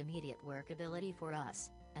and is immediate workability for us,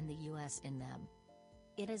 and the US in them.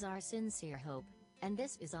 It is our sincere hope, and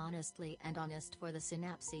this is honestly and honest for the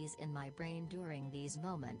synapses in my brain during these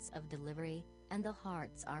moments of delivery, and the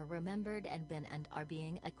hearts are remembered and been and are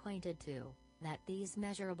being acquainted to, that these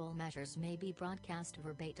measurable measures may be broadcast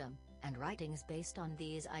verbatim, and writings based on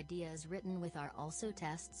these ideas written with are also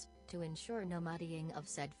tests, to ensure no muddying of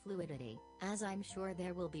said fluidity, as I'm sure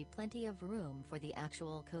there will be plenty of room for the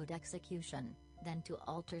actual code execution, than to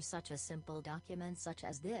alter such a simple document such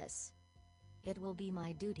as this. It will be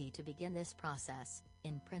my duty to begin this process,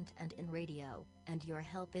 in print and in radio, and your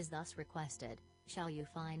help is thus requested. Shall you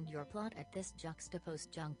find your plot at this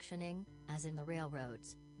juxtaposed junctioning, as in the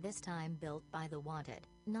railroads, this time built by the wanted,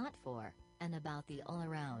 not for, and about the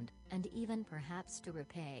all-around, and even perhaps to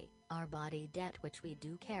repay, our body debt which we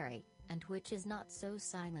do carry, and which is not so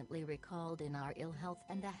silently recalled in our ill health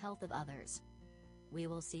and the health of others. We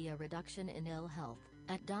will see a reduction in ill health,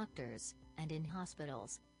 at doctors, and in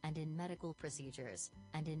hospitals, and in medical procedures,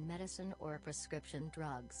 and in medicine or prescription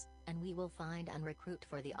drugs, and we will find and recruit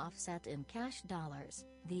for the offset in cash dollars,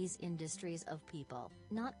 these industries of people,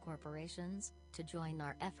 not corporations, to join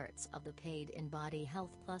our efforts of the paid-in-body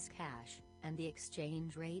health plus cash, and the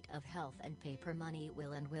exchange rate of health and paper money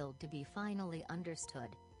will to be finally understood,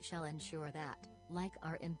 shall ensure that, like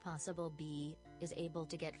our impossible bee, is able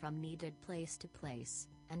to get from needed place to place,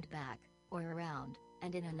 and back, or around,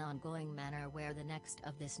 and in an ongoing manner where the next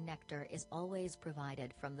of this nectar is always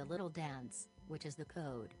provided from the little dance, which is the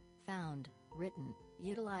code, found, written,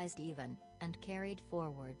 utilized even, and carried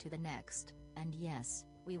forward to the next, and yes,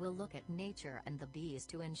 we will look at nature and the bees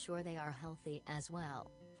to ensure they are healthy as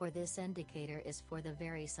well, for this indicator is for the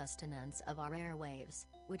very sustenance of our airwaves,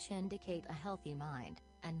 which indicate a healthy mind,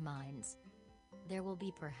 and minds. There will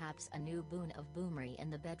be perhaps a new boon of boomery in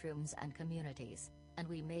the bedrooms and communities, and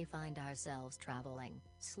we may find ourselves traveling,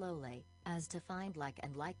 slowly, as to find like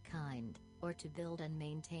and like kind, or to build and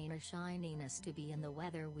maintain a shininess to be in the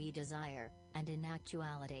weather we desire, and in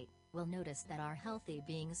actuality, we'll notice that our healthy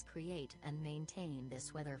beings create and maintain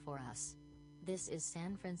this weather for us. This is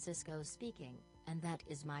San Francisco speaking, and that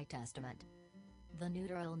is my testament. The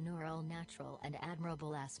neural natural and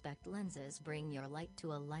admirable aspect lenses bring your light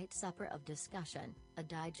to a light supper of discussion, a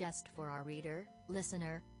digest for our reader,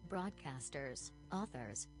 listener, broadcasters,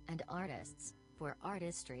 authors, and artists, for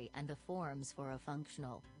artistry and the forms for a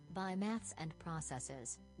functional, by maths and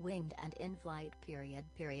processes, winged and in-flight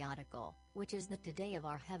periodical, which is the today of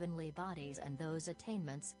our heavenly bodies and those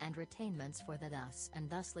attainments and retainments for the thus and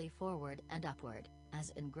thusly forward and upward, as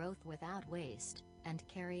in growth without waste, and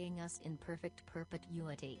carrying us in perfect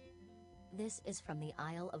perpetuity. This is from the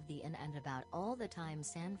Isle of the In and about all the time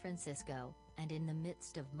San Francisco, and in the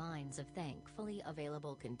midst of minds of thankfully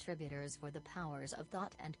available contributors for the powers of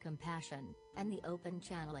thought and compassion, and the open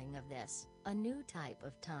channeling of this, a new type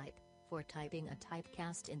of type, for typing a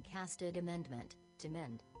typecast in casted amendment, to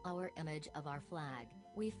mend, our image of our flag,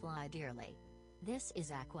 we fly dearly. This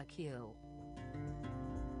is Aqua Q.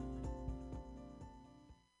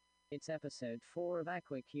 It's episode 4 of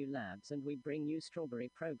AquaQ Labs and we bring you strawberry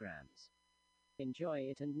programs. Enjoy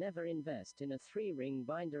it and never invest in a 3-ring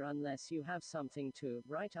binder unless you have something to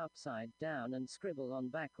write upside down and scribble on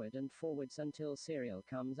backward and forwards until cereal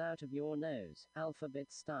comes out of your nose, alphabet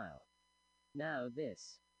style. Now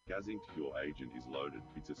this. Gazzing to your agent is loaded.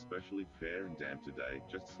 It's especially fair and damp today.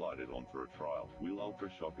 Just slide it on for a trial. We'll ultra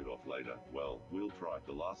shock it off later. Well, we'll try.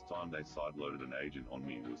 The last time they side-loaded an agent on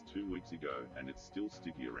me was 2 weeks ago, and it's still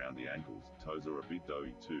sticky around the ankles. Toes are a bit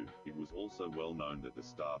doughy too. It was also well known that the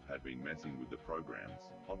staff had been messing with the programs.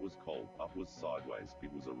 Hot was cold, up was sideways.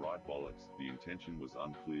 It was a right bollocks. The intention was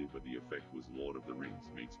unclear, but the effect was Lord of the Rings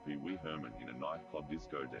meets Pee Wee Herman in a nightclub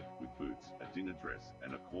discotheque, with boots, a dinner dress,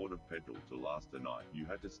 and a quart of petrol to last a night. You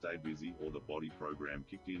had to stay busy or the body program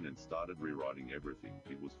kicked in and started rewriting everything.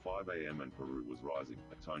 It was 5 a.m. and Peru was rising.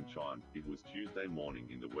 A tone chimed. It was Tuesday morning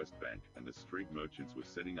in the West Bank, and the street merchants were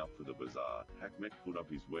setting up for the bazaar. Hackmet put up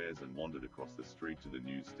his wares and wandered across the street to the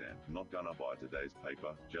newsstand. Not gonna buy today's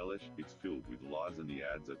paper, Jellish, it's filled with lies and the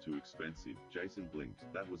ads are too expensive. Jason blinked.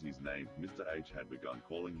 That was his name. Mr. H had begun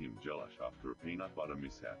calling him Jellish after a peanut butter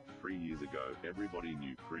mishap. 3 years ago, everybody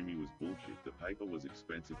knew Creamy was bullshit. The paper was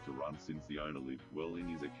expensive to run since the owner lived well in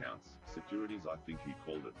his accounts. Securities, I think he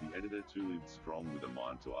called it. The editor too lived strong with a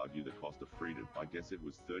mind to argue the cost of freedom. I guess it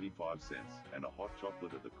was 35 cents, and a hot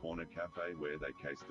chocolate at the corner cafe where they cased